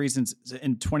one of the reasons.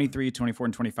 In 23, 24,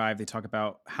 and 25, they talk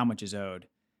about how much is owed.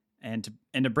 And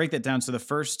to break that down, so the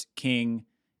first king,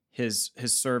 his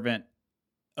servant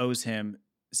owes him,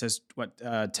 says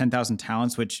 10,000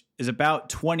 talents, which is about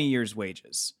 20 years'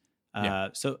 wages.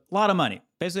 So a lot of money,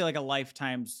 basically like a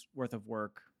lifetime's worth of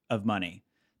work of money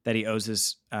that he owes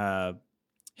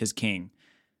his king.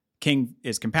 King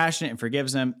is compassionate and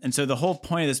forgives him. And so the whole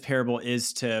point of this parable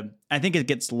is I think it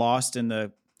gets lost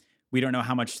in we don't know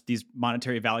how much these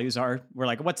monetary values are. We're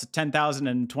like, what's 10,000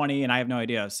 and 20? And I have no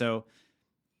idea. So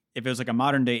if it was like a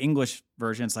modern day English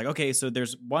version, it's like, okay, so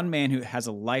there's one man who has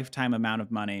a lifetime amount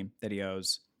of money that he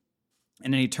owes.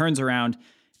 And then he turns around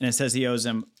and it says he owes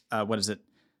him,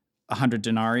 100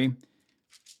 denarii,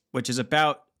 which is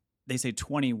about, they say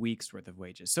 20 weeks worth of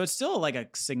wages. So it's still like a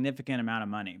significant amount of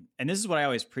money. And this is what I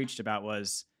always preached about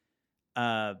was,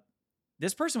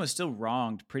 this person was still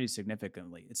wronged pretty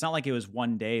significantly. It's not like it was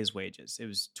one day's wages. It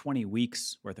was 20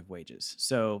 weeks worth of wages.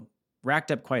 So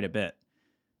racked up quite a bit.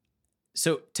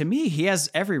 So to me, he has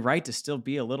every right to still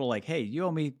be a little like, hey, you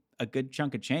owe me a good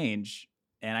chunk of change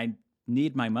and I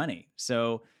need my money.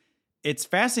 So it's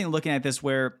fascinating looking at this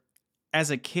where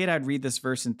as a kid, I'd read this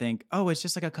verse and think, oh, it's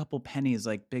just like a couple pennies,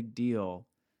 like big deal.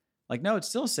 Like, no, it's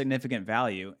still significant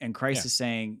value. And Christ is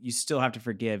saying you still have to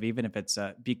forgive, even if it's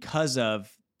because of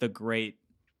the great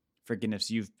forgiveness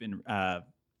you've been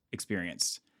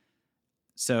experienced.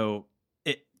 So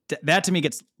that to me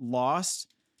gets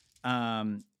lost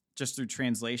just through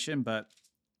translation, but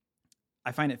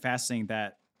I find it fascinating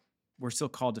that we're still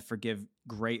called to forgive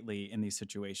greatly in these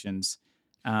situations.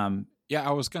 I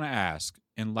was going to ask,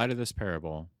 in light of this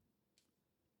parable,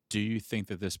 do you think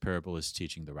that this parable is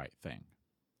teaching the right thing?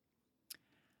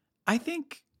 I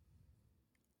think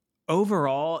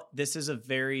overall, this is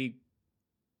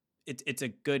it's a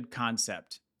good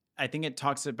concept. I think it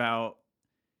talks about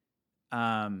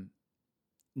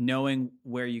knowing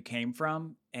where you came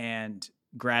from and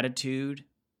gratitude.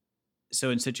 So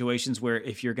in situations where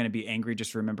if you're going to be angry,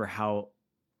 just remember how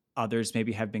others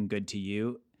maybe have been good to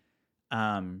you.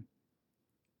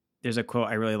 There's a quote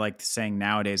I really like saying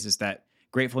nowadays is that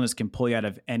gratefulness can pull you out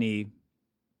of any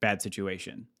bad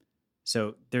situation.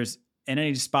 So there's in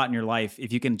any spot in your life,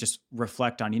 if you can just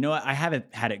reflect on, you know what, I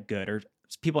haven't had it good, or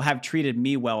people have treated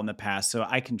me well in the past, so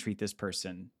I can treat this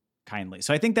person kindly.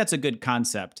 So I think that's a good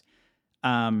concept.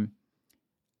 I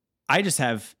just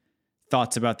have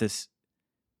thoughts about this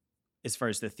as far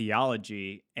as the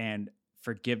theology and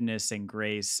forgiveness and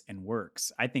grace and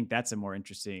works. I think that's a more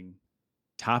interesting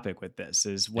topic with this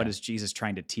is what is Jesus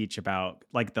trying to teach about?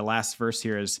 Like the last verse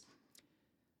here is,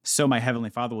 so my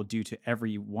heavenly Father will do to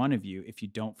every one of you if you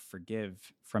don't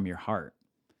forgive from your heart.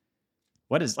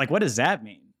 What does that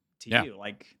mean to you?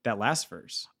 Like that last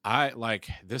verse.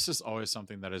 This is always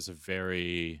something that is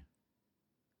very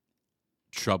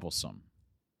troublesome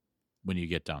when you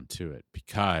get down to it,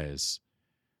 because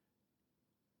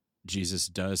Jesus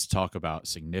does talk about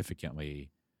significantly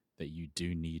that you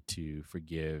do need to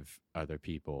forgive other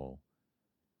people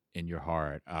in your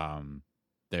heart.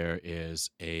 There is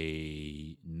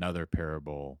another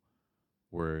parable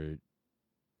where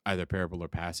either parable or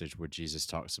passage where Jesus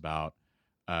talks about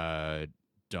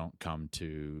don't come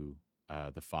to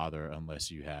the Father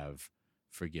unless you have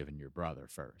forgiven your brother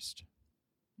first.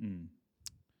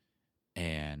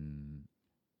 And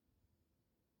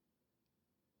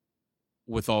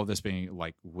with all this being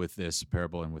like with this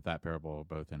parable and with that parable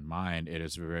both in mind, it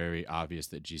is very obvious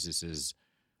that Jesus is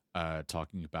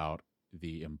talking about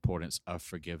the importance of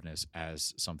forgiveness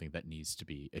as something that needs to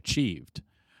be achieved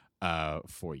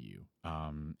for you.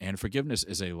 And forgiveness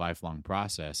is a lifelong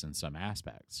process in some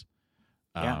aspects.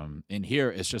 And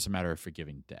here it's just a matter of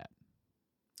forgiving debt.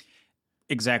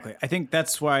 Exactly. I think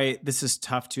that's why this is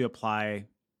tough to apply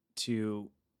to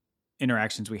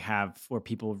interactions we have where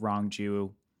people wronged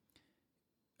you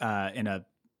I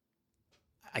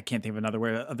can't think of another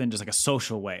word other than just like a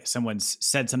social way. Someone's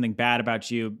said something bad about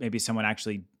you. Maybe someone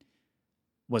actually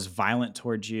was violent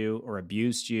towards you or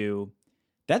abused you.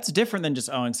 That's different than just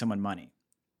owing someone money.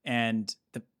 And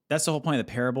that's the whole point of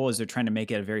the parable is they're trying to make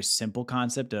it a very simple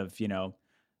concept of,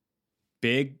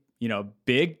 big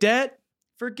debt,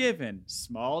 forgiven,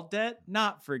 small debt,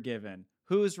 not forgiven.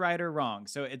 Who's right or wrong?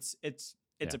 So it's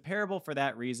a parable for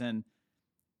that reason.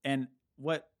 And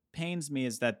what pains me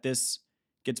is that this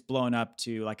gets blown up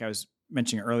to, like I was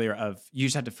mentioning earlier, of you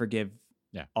just have to forgive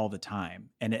all the time.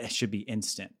 And it should be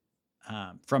instant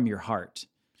from your heart.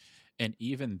 And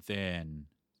even then,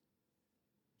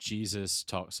 Jesus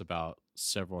talks about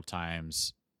several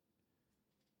times,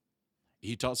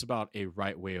 he talks about a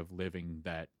right way of living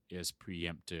that is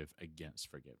preemptive against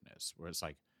forgiveness, where it's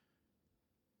like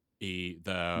the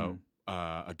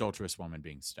adulterous woman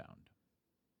being stoned.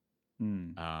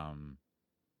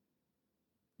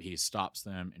 He stops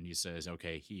them and he says,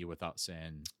 okay, he without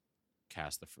sin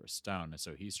cast the first stone. And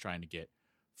so he's trying to get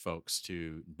folks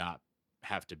to not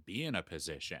have to be in a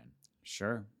position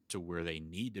Sure. to where they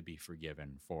need to be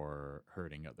forgiven for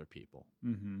hurting other people.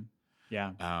 Mm-hmm.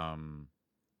 Yeah.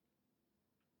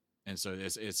 And so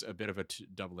it's a bit of a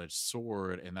double-edged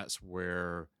sword, and that's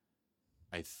where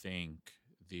I think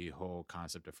the whole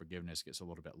concept of forgiveness gets a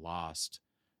little bit lost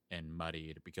and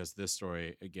muddied, because this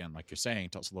story, again, like you're saying,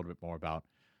 talks a little bit more about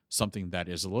something that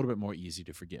is a little bit more easy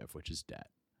to forgive, which is debt.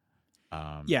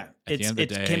 Yeah, at the end of the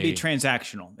day, can be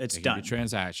transactional. It can done. be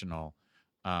transactional.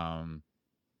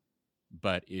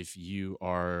 But if you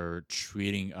are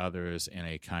treating others in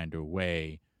a kinder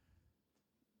way,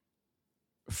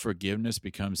 forgiveness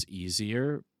becomes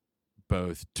easier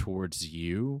both towards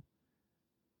you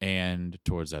and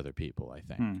towards other people, I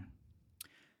think.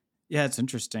 Yeah, it's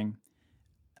interesting.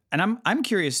 And I'm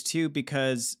curious too,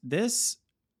 because this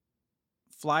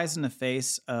flies in the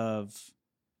face of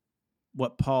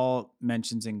what Paul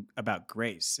mentions about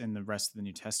grace in the rest of the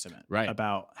New Testament. Right.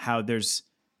 About how there's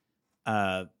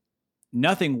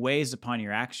nothing weighs upon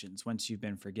your actions once you've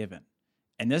been forgiven.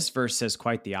 And this verse says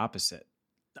quite the opposite.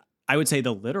 I would say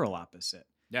the literal opposite.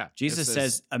 Yeah. Jesus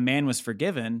says a man was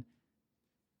forgiven,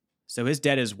 so his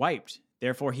debt is wiped.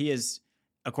 Therefore, he is,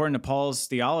 according to Paul's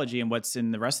theology and what's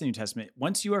in the rest of the New Testament,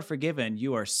 once you are forgiven,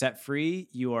 you are set free,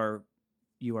 you are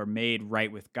made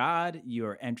right with God, you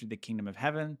are entered the kingdom of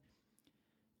heaven,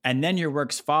 and then your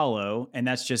works follow, and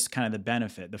that's just kind of the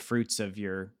benefit, the fruits of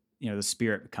your, the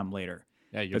Spirit come later.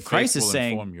 Yeah, your but Christ faith is will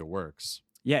saying, inform your works.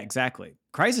 Yeah, exactly.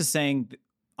 Christ is saying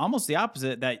almost the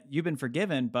opposite, that you've been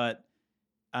forgiven, but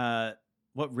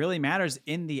what really matters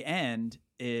in the end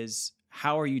is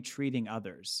how are you treating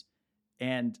others?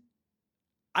 And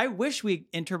I wish we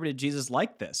interpreted Jesus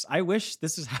like this. I wish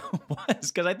this is how it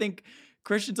was, because I think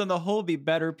Christians on the whole would be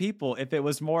better people if it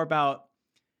was more about,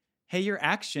 hey, your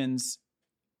actions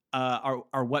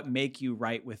are what make you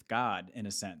right with God, in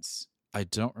a sense. I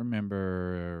don't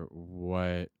remember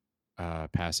what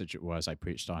passage it was I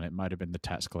preached on. It might have been the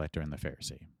tax collector and the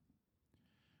Pharisee.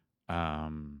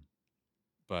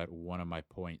 But one of my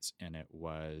points in it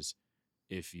was,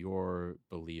 if your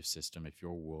belief system, if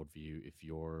your worldview, if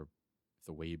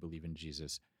the way you believe in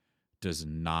Jesus does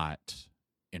not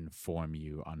inform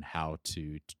you on how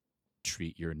to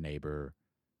treat your neighbor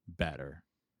better,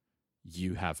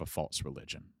 you have a false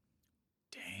religion.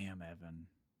 Damn, Evan.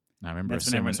 I remember that's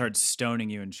when everyone started stoning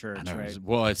you in church, right?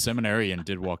 Well, a seminarian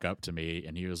did walk up to me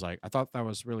and he was like, I thought that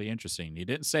was really interesting. He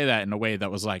didn't say that in a way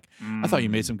that was like, I thought you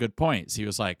made some good points. He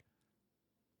was like,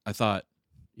 I thought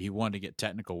he wanted to get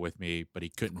technical with me, but he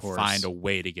couldn't find a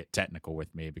way to get technical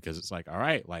with me, because it's like, all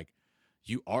right, like,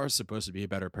 you are supposed to be a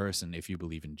better person if you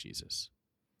believe in Jesus.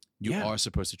 You are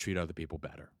supposed to treat other people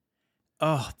better.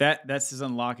 Oh, that's just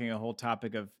unlocking a whole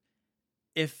topic of,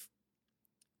 if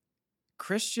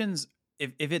Christians,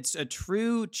 if it's a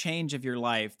true change of your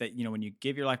life, that, when you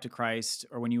give your life to Christ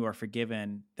or when you are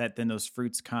forgiven, that then those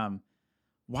fruits come.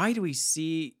 Why do we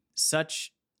see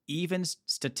such even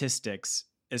statistics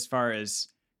as far as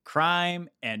crime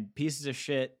and pieces of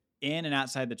shit in and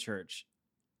outside the church?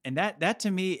 And that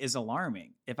to me is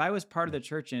alarming. If I was part of the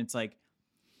church, and it's like,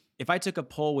 if I took a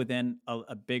poll within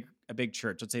a big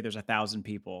church, let's say there's 1,000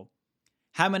 people,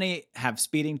 how many have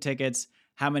speeding tickets?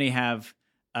 How many have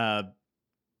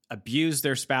abused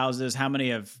their spouses? How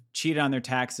many have cheated on their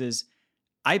taxes?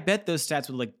 I bet those stats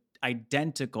would look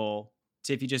identical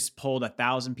to if you just polled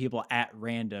 1,000 people at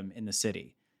random in the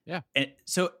city. Yeah. And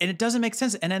it doesn't make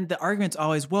sense. And then the argument's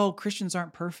always, well, Christians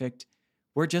aren't perfect.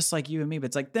 We're just like you and me. But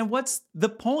it's like, then what's the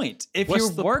point? If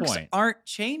your works aren't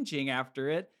changing after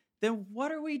it, then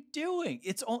what are we doing?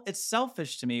 It's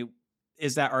selfish to me,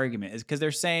 is that argument, is because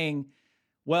they're saying,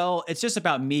 well, it's just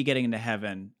about me getting into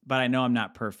heaven, but I know I'm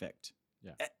not perfect.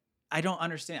 Yeah. I don't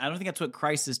understand. I don't think that's what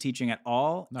Christ is teaching at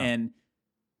all. No. And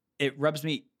it rubs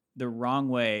me the wrong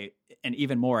way, and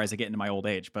even more as I get into my old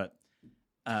age. But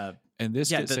and this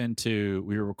gets into,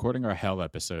 we were recording our hell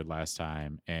episode last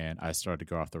time, and I started to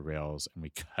go off the rails, and we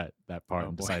cut that part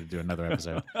and decided to do another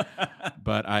episode.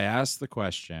 But I asked the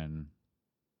question,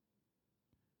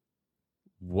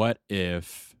 what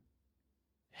if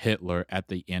Hitler, at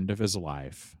the end of his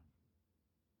life,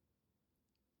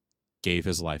 gave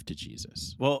his life to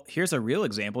Jesus? Well, here's a real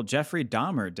example. Jeffrey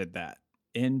Dahmer did that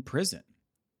in prison.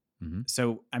 Mm-hmm.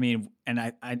 So, I mean,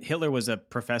 and Hitler was a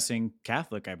professing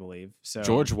Catholic, I believe. So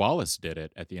George Wallace did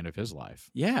it at the end of his life.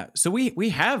 Yeah. So we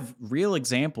have real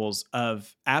examples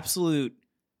of absolute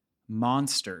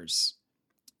monsters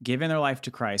giving their life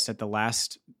to Christ at the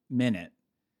last minute,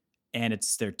 and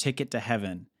it's their ticket to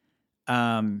heaven.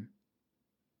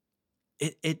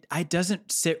 It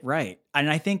doesn't sit right. And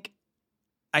I think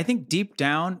deep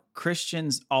down,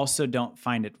 Christians also don't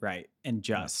find it right and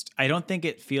just. I don't think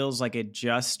it feels like a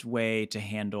just way to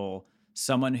handle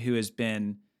someone who has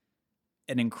been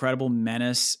an incredible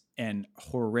menace and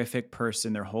horrific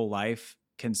person their whole life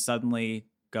can suddenly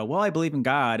go, well, I believe in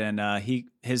God, and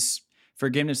his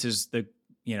forgiveness is the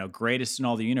greatest in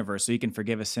all the universe, so he can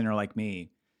forgive a sinner like me.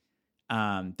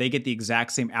 They get the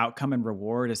exact same outcome and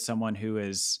reward as someone who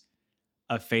is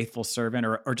a faithful servant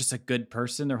or just a good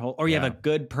person their whole, or you have a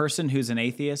good person who's an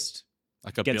atheist.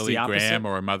 Like a Billy Graham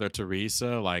or a Mother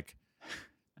Teresa, like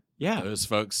those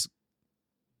folks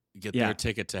get their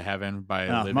ticket to heaven by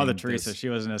living. Mother Teresa, she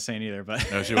wasn't a saint either, but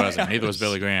no, she wasn't. Neither was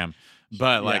Billy Graham,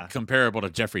 but like comparable to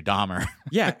Jeffrey Dahmer.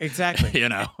 Yeah, exactly.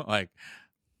 Like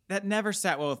that never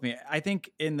sat well with me. I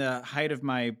think in the height of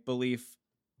my belief,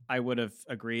 I would have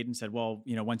agreed and said, well,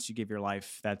 once you give your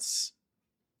life, that's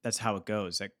how it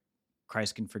goes. Like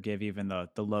Christ can forgive even the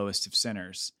lowest of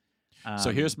sinners.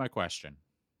 So here's my question.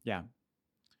 Yeah.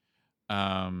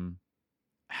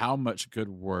 How much good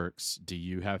works do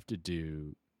you have to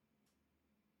do?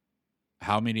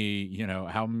 How much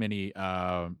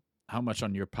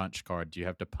on your punch card do you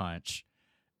have to punch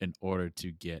in order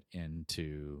to get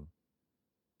into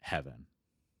heaven?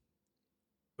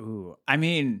 Ooh, I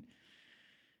mean,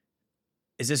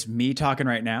 is this me talking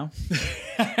right now?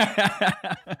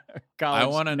 I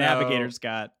want to know Navigator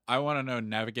Scott. I want to know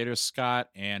Navigator Scott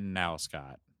and now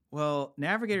Scott. Well,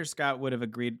 Navigator Scott would have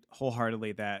agreed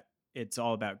wholeheartedly that it's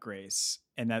all about grace,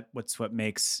 and that's what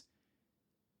makes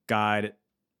God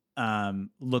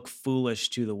look foolish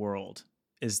to the world,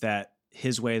 is that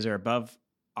his ways are above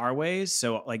our ways.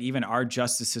 So like even our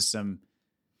justice system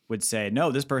would say,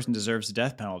 no, this person deserves the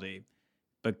death penalty.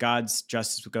 But God's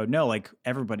justice would go, no, like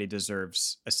everybody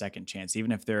deserves a second chance,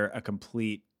 even if they're a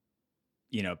complete,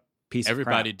 piece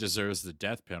Everybody of crap. Deserves the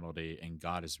death penalty, and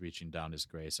God is reaching down his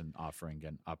grace and offering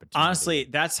an opportunity. Honestly,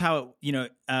 that's how,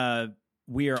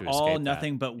 we are all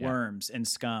nothing but worms and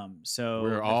scum. So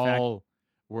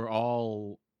we're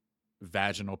all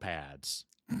vaginal pads.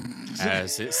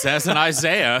 As it says in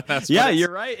Isaiah.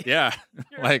 You're right. Yeah.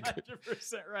 You're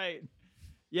 100% right.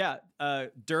 Yeah.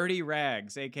 Dirty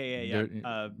rags, aka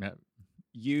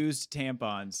used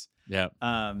tampons. Yeah.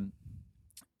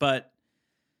 But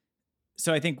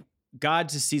so I think God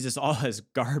just sees us all as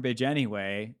garbage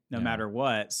anyway, no matter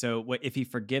what. So if he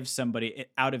forgives somebody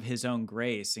out of his own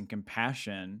grace and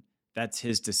compassion, that's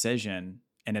his decision,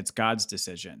 and it's God's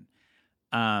decision.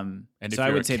 And so if I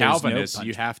you're would say a Calvinist, no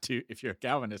you have to. If you're a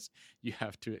Calvinist, you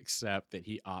have to accept that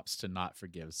he opts to not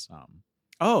forgive some.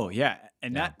 Oh yeah,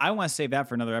 and that I want to save that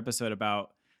for another episode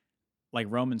about like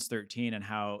Romans 13 and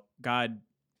how God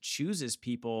chooses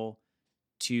people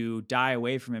to die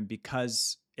away from him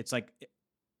because it's like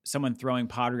someone throwing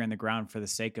pottery on the ground for the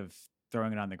sake of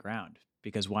throwing it on the ground,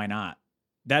 because why not?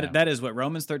 That is what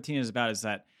Romans 13 is about, is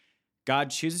that God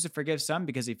chooses to forgive some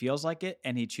because he feels like it,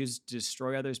 and he chooses to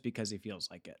destroy others because he feels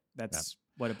like it. That's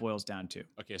what it boils down to.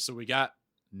 Okay, so we got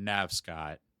Nav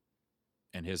Scott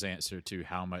and his answer to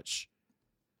how much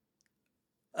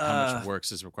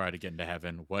works is required to get into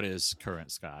heaven. What is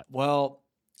current Scott? Well,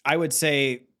 I would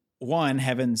say, one,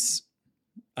 heaven's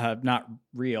not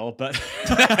real, but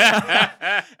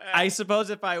I suppose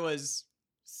if I was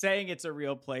saying it's a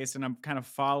real place and I'm kind of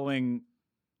following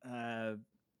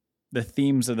the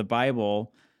themes of the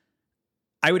Bible,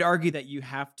 I would argue that you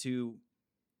have to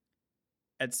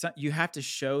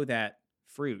show that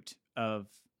fruit of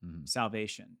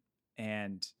salvation.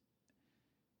 And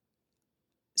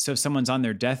so if someone's on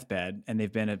their deathbed and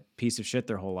they've been a piece of shit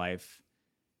their whole life,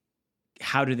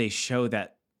 how do they show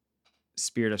that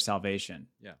spirit of salvation?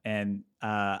 Yeah. And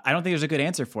I don't think there's a good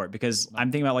answer for it, because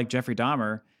I'm thinking about like Jeffrey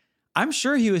Dahmer. I'm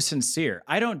sure he was sincere.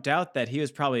 I don't doubt that he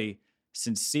was probably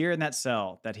sincere in that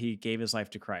cell, that he gave his life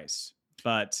to Christ.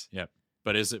 But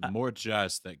But is it more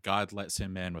just that God lets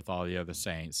him in with all the other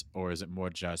saints, or is it more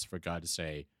just for God to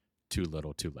say, too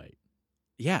little, too late?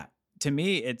 Yeah. To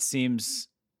me, it seems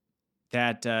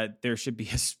that there should be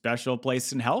a special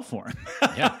place in hell for him.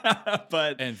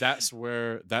 And that's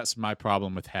my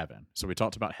problem with heaven. So we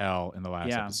talked about hell in the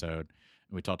last episode,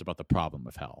 and we talked about the problem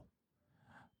of hell.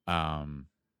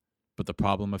 But the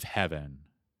problem of heaven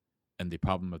and the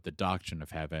problem of the doctrine of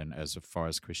heaven, as far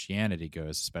as Christianity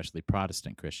goes, especially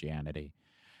Protestant Christianity,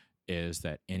 is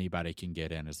that anybody can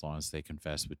get in as long as they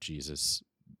confess with Jesus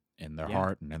in their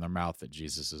heart and in their mouth that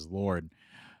Jesus is Lord.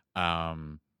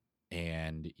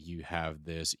 And you have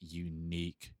this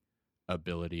unique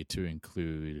ability to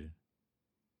include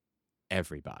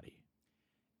everybody.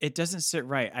 It doesn't sit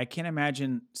right. I can't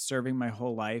imagine serving my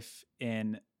whole life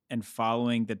and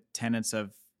following the tenets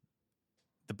of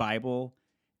the Bible,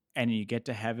 and you get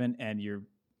to heaven and you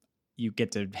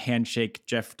get to handshake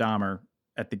Jeff Dahmer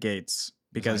at the gates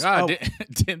because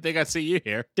didn't think I'd see you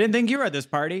here. Didn't think you were at this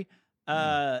party.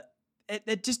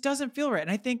 It just doesn't feel right.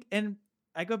 And I think, and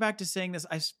I go back to saying this,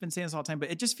 I've been saying this all the time,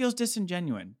 but it just feels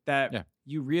disingenuous that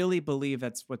you really believe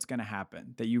that's what's going to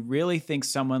happen, that you really think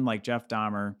someone like Jeff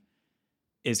Dahmer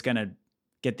is going to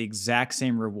get the exact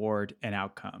same reward and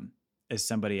outcome as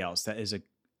somebody else that is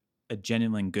a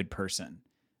genuinely good person.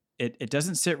 It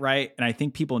doesn't sit right. And I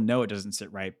think people know it doesn't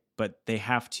sit right, but they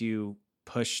have to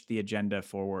push the agenda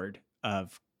forward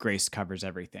of grace covers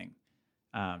everything.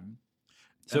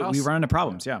 So we run into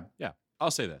problems. Yeah.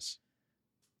 I'll say this.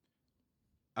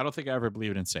 I don't think I ever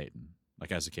believed in Satan,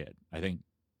 like as a kid. I think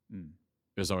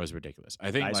it was always ridiculous.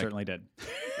 I think I certainly did.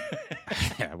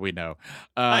 Yeah, we know.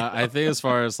 I think as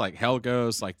far as like hell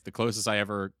goes, like the closest I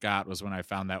ever got was when I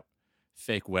found that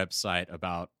fake website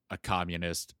about a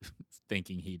communist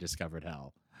thinking he discovered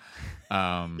hell.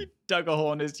 He dug a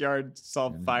hole in his yard,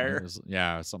 solved fire.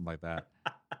 Something like that.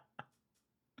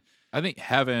 I think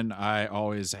heaven, I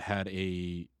always had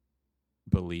a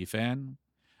belief in.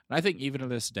 And I think even to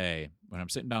this day, when I'm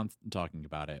sitting down and talking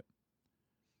about it,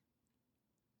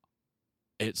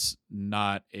 it's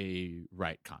not a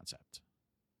right concept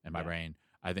in my brain.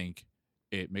 I think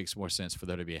it makes more sense for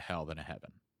there to be a hell than a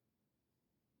heaven.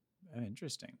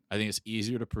 Interesting. I think it's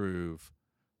easier to prove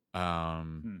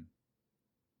that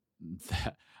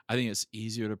I think it's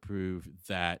easier to prove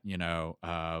that,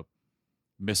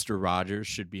 Mr. Rogers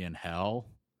should be in hell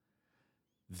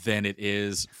than it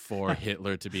is for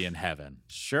Hitler to be in heaven.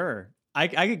 Sure. I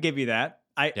could give you that.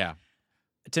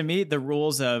 To me, the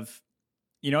rules of,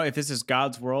 if this is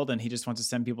God's world and he just wants to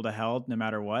send people to hell no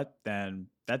matter what, then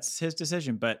that's his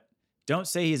decision. But don't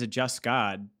say he's a just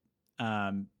God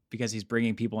because he's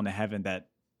bringing people into heaven that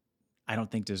I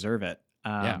don't think deserve it.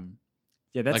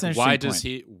 That's like, an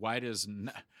interesting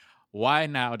point. Why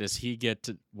now does he get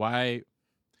to,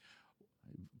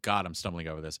 God, I'm stumbling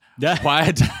over this. Yeah.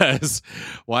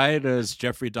 Why does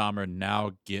Jeffrey Dahmer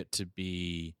now get to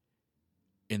be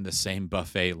in the same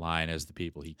buffet line as the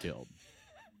people he killed?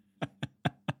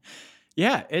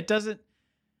 Yeah, it doesn't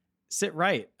sit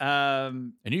right.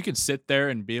 And you can sit there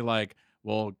and be like,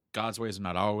 well, God's ways are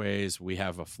not our ways. We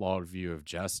have a flawed view of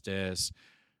justice.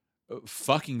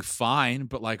 Fucking fine,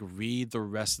 but like read the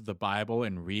rest of the Bible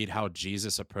and read how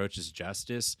Jesus approaches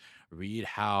justice. Read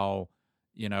how,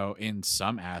 in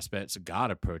some aspects,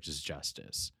 God approaches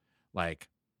justice. Like,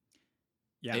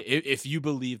 if you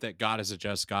believe that God is a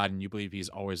just God and you believe he's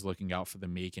always looking out for the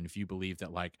meek, and if you believe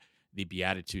that like the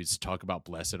Beatitudes talk about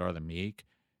blessed are the meek,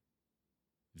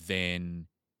 then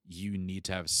you need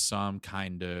to have some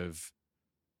kind of,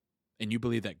 and you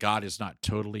believe that God is not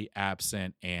totally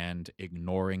absent and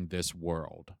ignoring this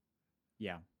world.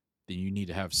 Yeah. Then you need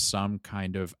to have some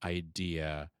kind of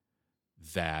idea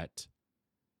that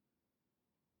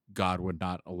God would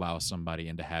not allow somebody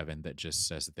into heaven that just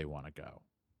says that they want to go.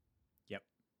 Yep.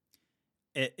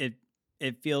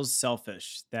 It feels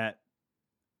selfish that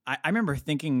I remember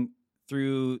thinking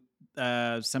through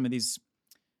some of these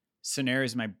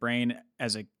scenarios in my brain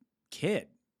as a kid,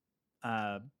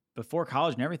 before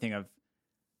college and everything, of,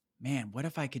 man, what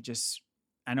if I could just,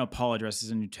 I know Paul addresses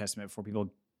the New Testament before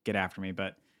people get after me,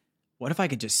 but what if I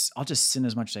could I'll just sin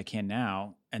as much as I can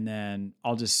now, and then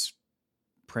I'll just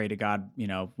pray to God,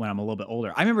 when I'm a little bit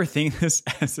older. I remember thinking this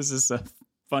is a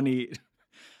funny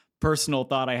personal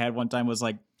thought I had one time, was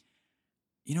like,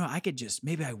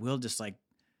 maybe I will just like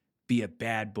be a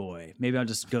bad boy. Maybe I'll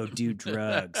just go do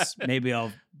drugs. Maybe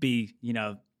I'll be,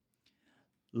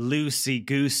 loosey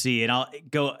goosey, and I'll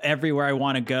go everywhere I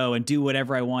want to go and do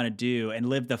whatever I want to do and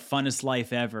live the funnest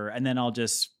life ever. And then I'll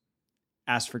just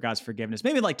ask for God's forgiveness.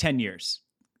 Maybe like 10 years.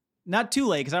 Not too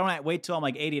late, because I don't want to wait till I'm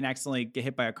like 80 and accidentally get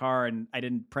hit by a car and I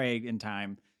didn't pray in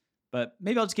time. But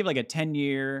maybe I'll just give like a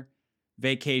 10-year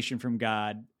vacation from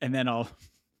God, and then I'll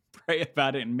pray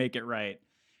about it and make it right.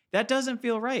 That doesn't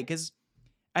feel right, because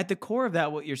at the core of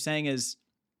that, what you're saying is,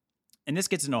 and this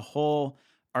gets into a whole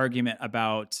argument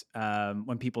about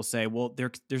when people say, well,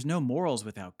 there's no morals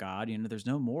without God. There's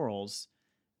no morals.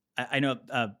 I know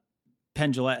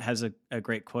Penn Jillette has a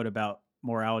great quote about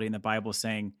morality in the Bible,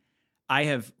 saying, I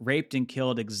have raped and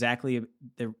killed exactly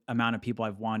the amount of people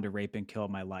I've wanted to rape and kill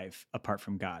in my life apart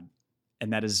from God.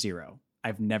 And that is 0.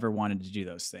 I've never wanted to do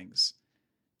those things.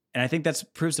 And I think that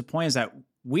proves the point, is that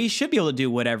we should be able to do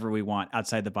whatever we want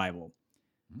outside the Bible.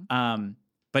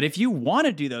 But if you want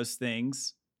to do those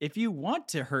things, if you want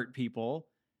to hurt people,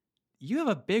 you have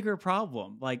a bigger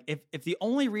problem. Like if the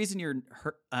only reason you're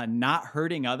not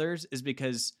hurting others is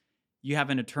because you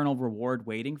have an eternal reward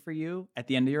waiting for you at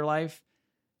the end of your life,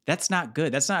 that's not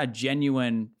good. That's not a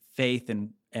genuine faith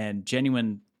and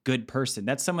genuine good person.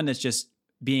 That's someone that's just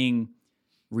being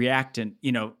reactant,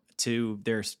 to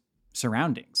their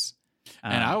surroundings.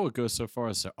 And I would go so far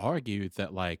as to argue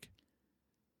that, like,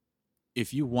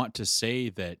 if you want to say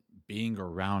that being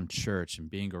around church and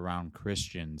being around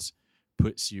Christians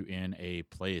puts you in a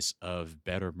place of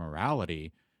better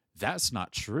morality, that's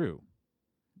not true.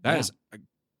 That is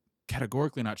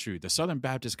categorically not true. The Southern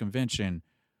Baptist Convention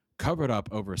covered up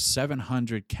over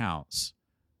 700 counts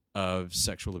of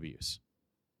sexual abuse.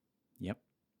 Yep.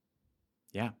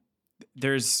 Yeah.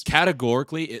 There's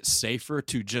categorically, it's safer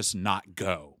to just not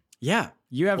go. Yeah.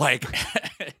 You have like,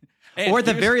 or at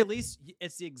the very least,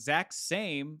 it's the exact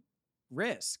same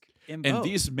risk. In both,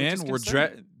 these men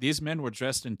were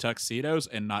dressed in tuxedos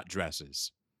and not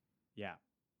dresses. Yeah.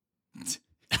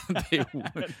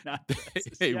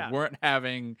 they weren't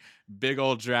having big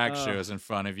old drag shows in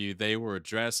front of you. They were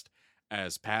dressed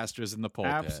as pastors in the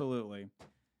pulpit. Absolutely.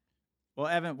 Well,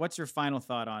 Evan, what's your final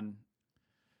thought on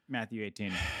Matthew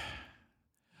 18?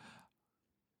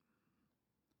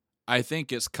 I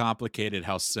think it's complicated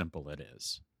how simple it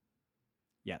is.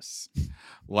 Yes.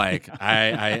 Like,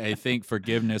 I think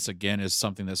forgiveness, again, is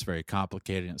something that's very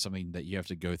complicated and something that you have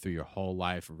to go through your whole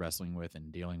life wrestling with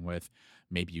and dealing with.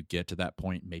 Maybe you get to that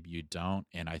point, maybe you don't.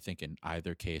 And I think in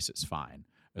either case, it's fine,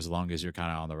 as long as you're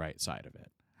kind of on the right side of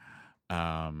it.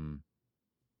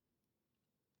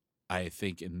 I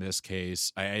think in this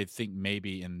case, I think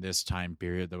maybe in this time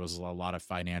period, there was a lot of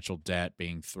financial debt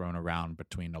being thrown around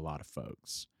between a lot of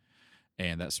folks.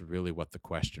 And that's really what the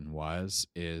question was,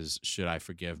 is should I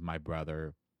forgive my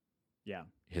brother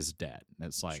his debt? And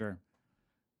it's like, sure.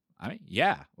 I mean,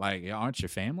 yeah, like, aren't your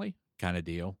family kind of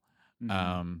deal?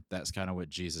 Mm-hmm. That's kind of what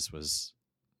Jesus was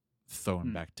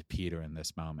throwing back to Peter in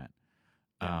this moment.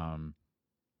 Yeah.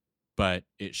 But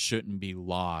it shouldn't be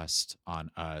lost on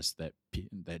us that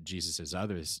Jesus's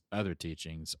other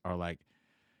teachings are like,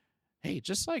 hey,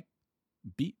 just like,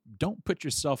 don't put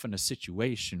yourself in a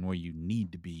situation where you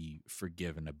need to be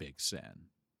forgiven a big sin.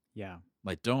 Yeah.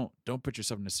 Like, don't put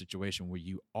yourself in a situation where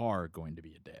you are going to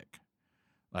be a dick.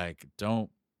 Like,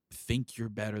 don't think you're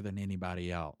better than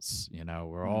anybody else. You know,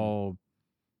 we're all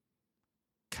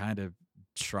kind of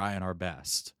trying our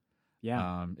best.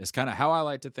 Yeah. It's kind of how I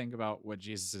like to think about what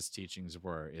Jesus's teachings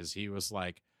were, is he was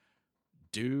like,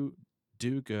 do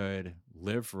good,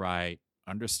 live right,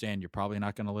 understand you're probably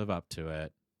not going to live up to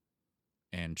it,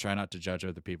 and try not to judge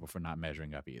other people for not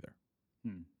measuring up either.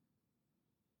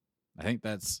 I think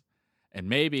that's, and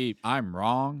maybe I'm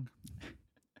wrong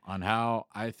on how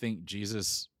I think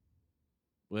Jesus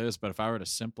lives, but if I were to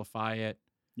simplify it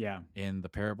in the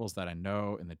parables that I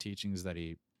know, in the teachings that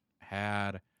he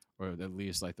had, or at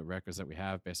least like the records that we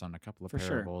have based on a couple of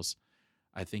parables,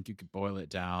 I think you could boil it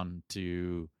down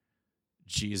to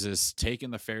Jesus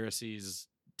taking the Pharisees'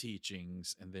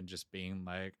 teachings and then just being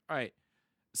like, all right,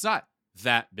 it's not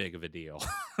that big of a deal.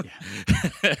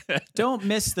 Don't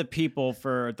miss the people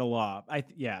for the law.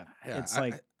 It's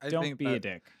like, don't be a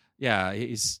dick. Yeah,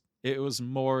 it was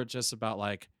more just about,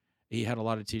 like, he had a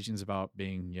lot of teachings about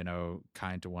being, you know,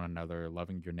 kind to one another,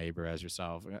 loving your neighbor as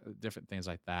yourself, different things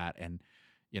like that. And,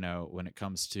 you know, when it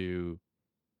comes to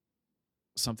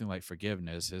something like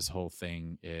forgiveness, his whole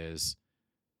thing is,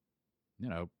 you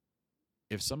know,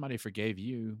 if somebody forgave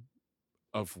you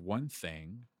of one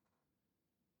thing,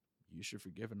 you should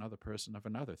forgive another person of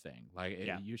another thing. Like,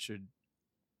 you should.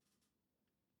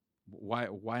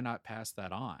 Why not pass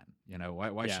that on? You know,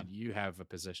 why should you have a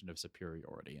position of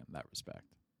superiority in that respect?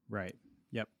 Right.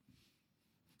 Yep.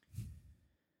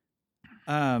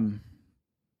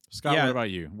 Scott, what about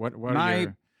you? What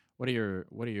are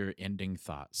your ending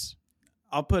thoughts?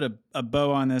 I'll put a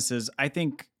bow on this. Is I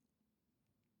think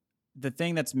the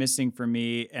thing that's missing for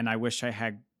me, and I wish I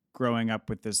had growing up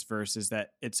with this verse, is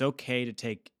that it's okay to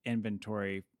take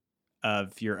inventory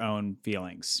of your own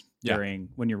feelings during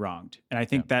when you're wronged. And I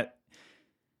think that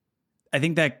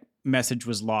message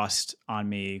was lost on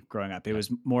me growing up. It was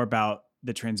more about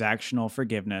the transactional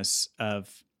forgiveness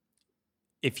of,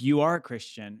 if you are a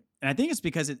Christian, and I think it's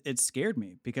because it scared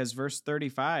me, because verse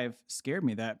 35 scared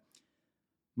me, that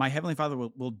my Heavenly Father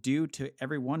will do to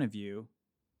every one of you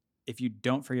if you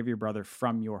don't forgive your brother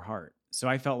from your heart. So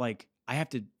I felt like I have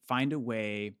to find a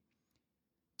way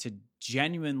to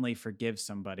genuinely forgive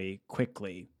somebody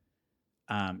quickly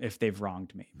if they've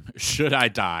wronged me. Should I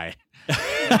die?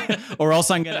 Or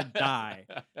else I'm going to die.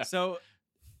 So,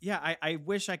 yeah, I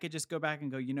wish I could just go back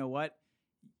and go, you know what?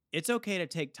 It's okay to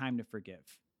take time to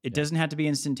forgive. It doesn't have to be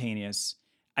instantaneous.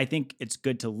 I think it's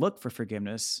good to look for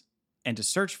forgiveness and to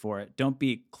search for it. Don't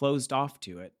be closed off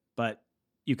to it. But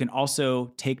you can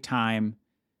also take time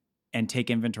and take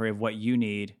inventory of what you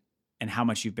need and how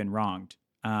much you've been wronged.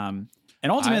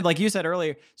 And ultimately, like you said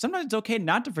earlier, sometimes it's okay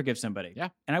not to forgive somebody. Yeah.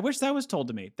 And I wish that was told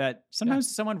to me, that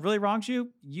sometimes someone really wrongs you,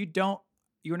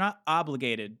 you're not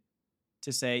obligated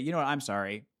to say, you know what, I'm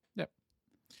sorry. Yep.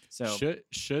 So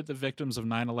should the victims of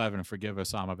 9/11 forgive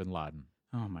Osama bin Laden?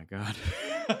 oh my God.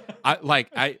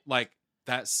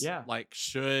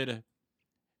 Should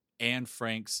Anne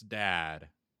Frank's dad,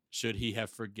 should he have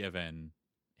forgiven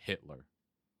Hitler?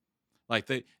 Like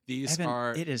these Evan,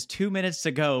 are. It is 2 minutes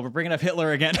to go. We're bringing up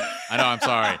Hitler again. I know. I'm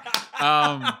sorry.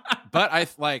 But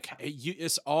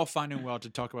it's all fine and well to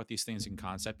talk about these things in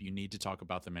concept. You need to talk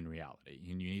about them in reality,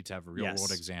 and you need to have real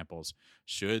world examples.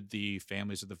 Should the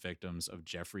families of the victims of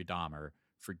Jeffrey Dahmer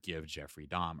forgive Jeffrey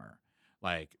Dahmer?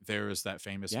 Like, there was that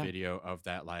famous video of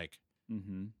that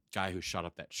guy who shot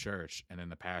up that church, and then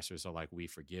the pastors are like, "We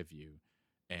forgive you,"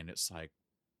 and it's like,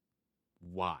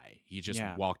 why? He just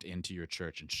walked into your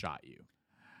church and shot you.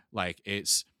 Like,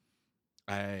 it's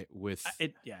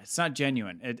it's not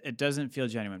genuine. It doesn't feel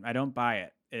genuine. I don't buy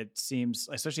it. It seems,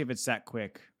 especially if it's that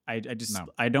quick, I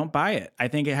don't buy it. I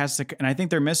think it has to, and I think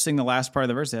they're missing the last part of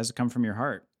the verse. It has to come from your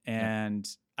heart. And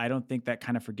I don't think that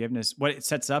kind of forgiveness, what it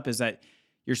sets up is that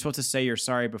you're supposed to say you're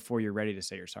sorry before you're ready to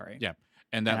say you're sorry. Yeah.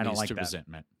 And that leads to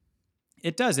resentment.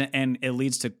 It doesn't. And it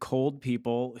leads to cold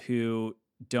people who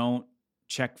don't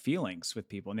check feelings with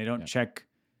people, and they don't check,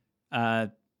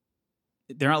 they're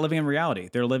not living in reality.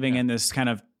 They're living in this kind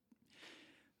of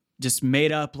just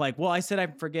made up, like, well, I said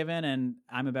I'm forgiven and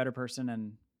I'm a better person.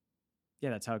 And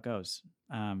that's how it goes.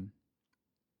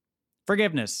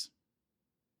 Forgiveness.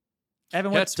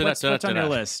 Evan, what's on your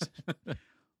list?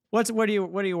 What are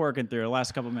you working through the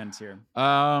last couple minutes here?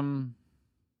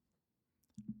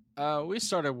 We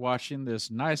started watching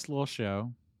this nice little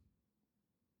show.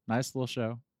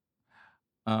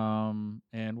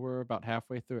 And we're about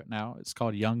halfway through it now. It's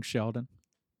called Young Sheldon.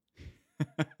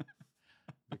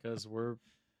 Because we're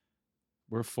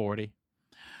 40.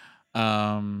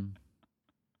 But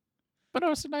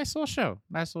no, it's a nice little show.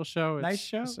 Nice show.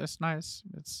 It's nice.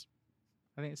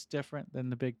 I think it's different than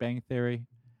The Big Bang Theory.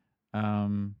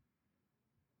 And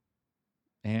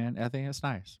I think it's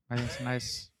nice. I think it's a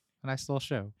nice little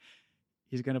show.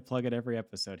 He's going to plug it every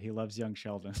episode. He loves Young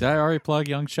Sheldon. Did I already plug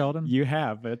Young Sheldon? You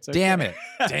have, but it's okay. Damn it.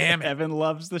 Evan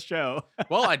loves the show.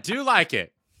 Well, I do like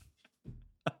it.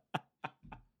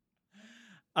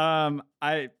 I'm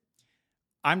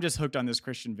just hooked on this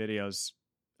Christian videos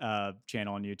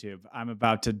channel on YouTube. I'm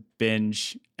about to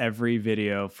binge every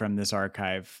video from this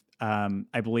archive.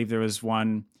 I believe there was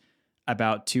one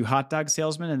about 2 hot dog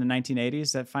salesmen in the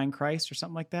 1980s that find Christ or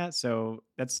something like that. So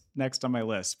that's next on my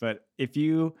list. But if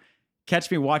you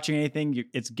catch me watching anything,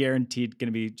 it's guaranteed going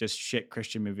to be just shit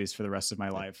Christian movies for the rest of my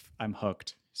life. I'm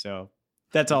hooked. So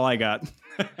that's all I got.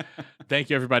 Thank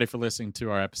you, everybody, for listening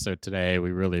to our episode today.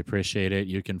 We really appreciate it.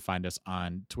 You can find us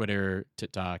on Twitter,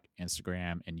 TikTok,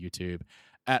 Instagram, and YouTube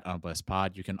at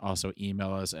UnblessedPod. You can also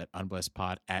email us at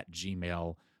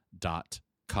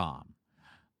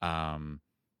unblessedpod@gmail.com.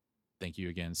 Thank you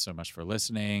again so much for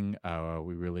listening.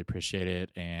 We really appreciate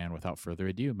it. And without further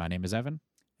ado, my name is Evan.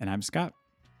 And I'm Scott.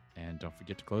 And don't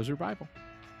forget to close your Bible.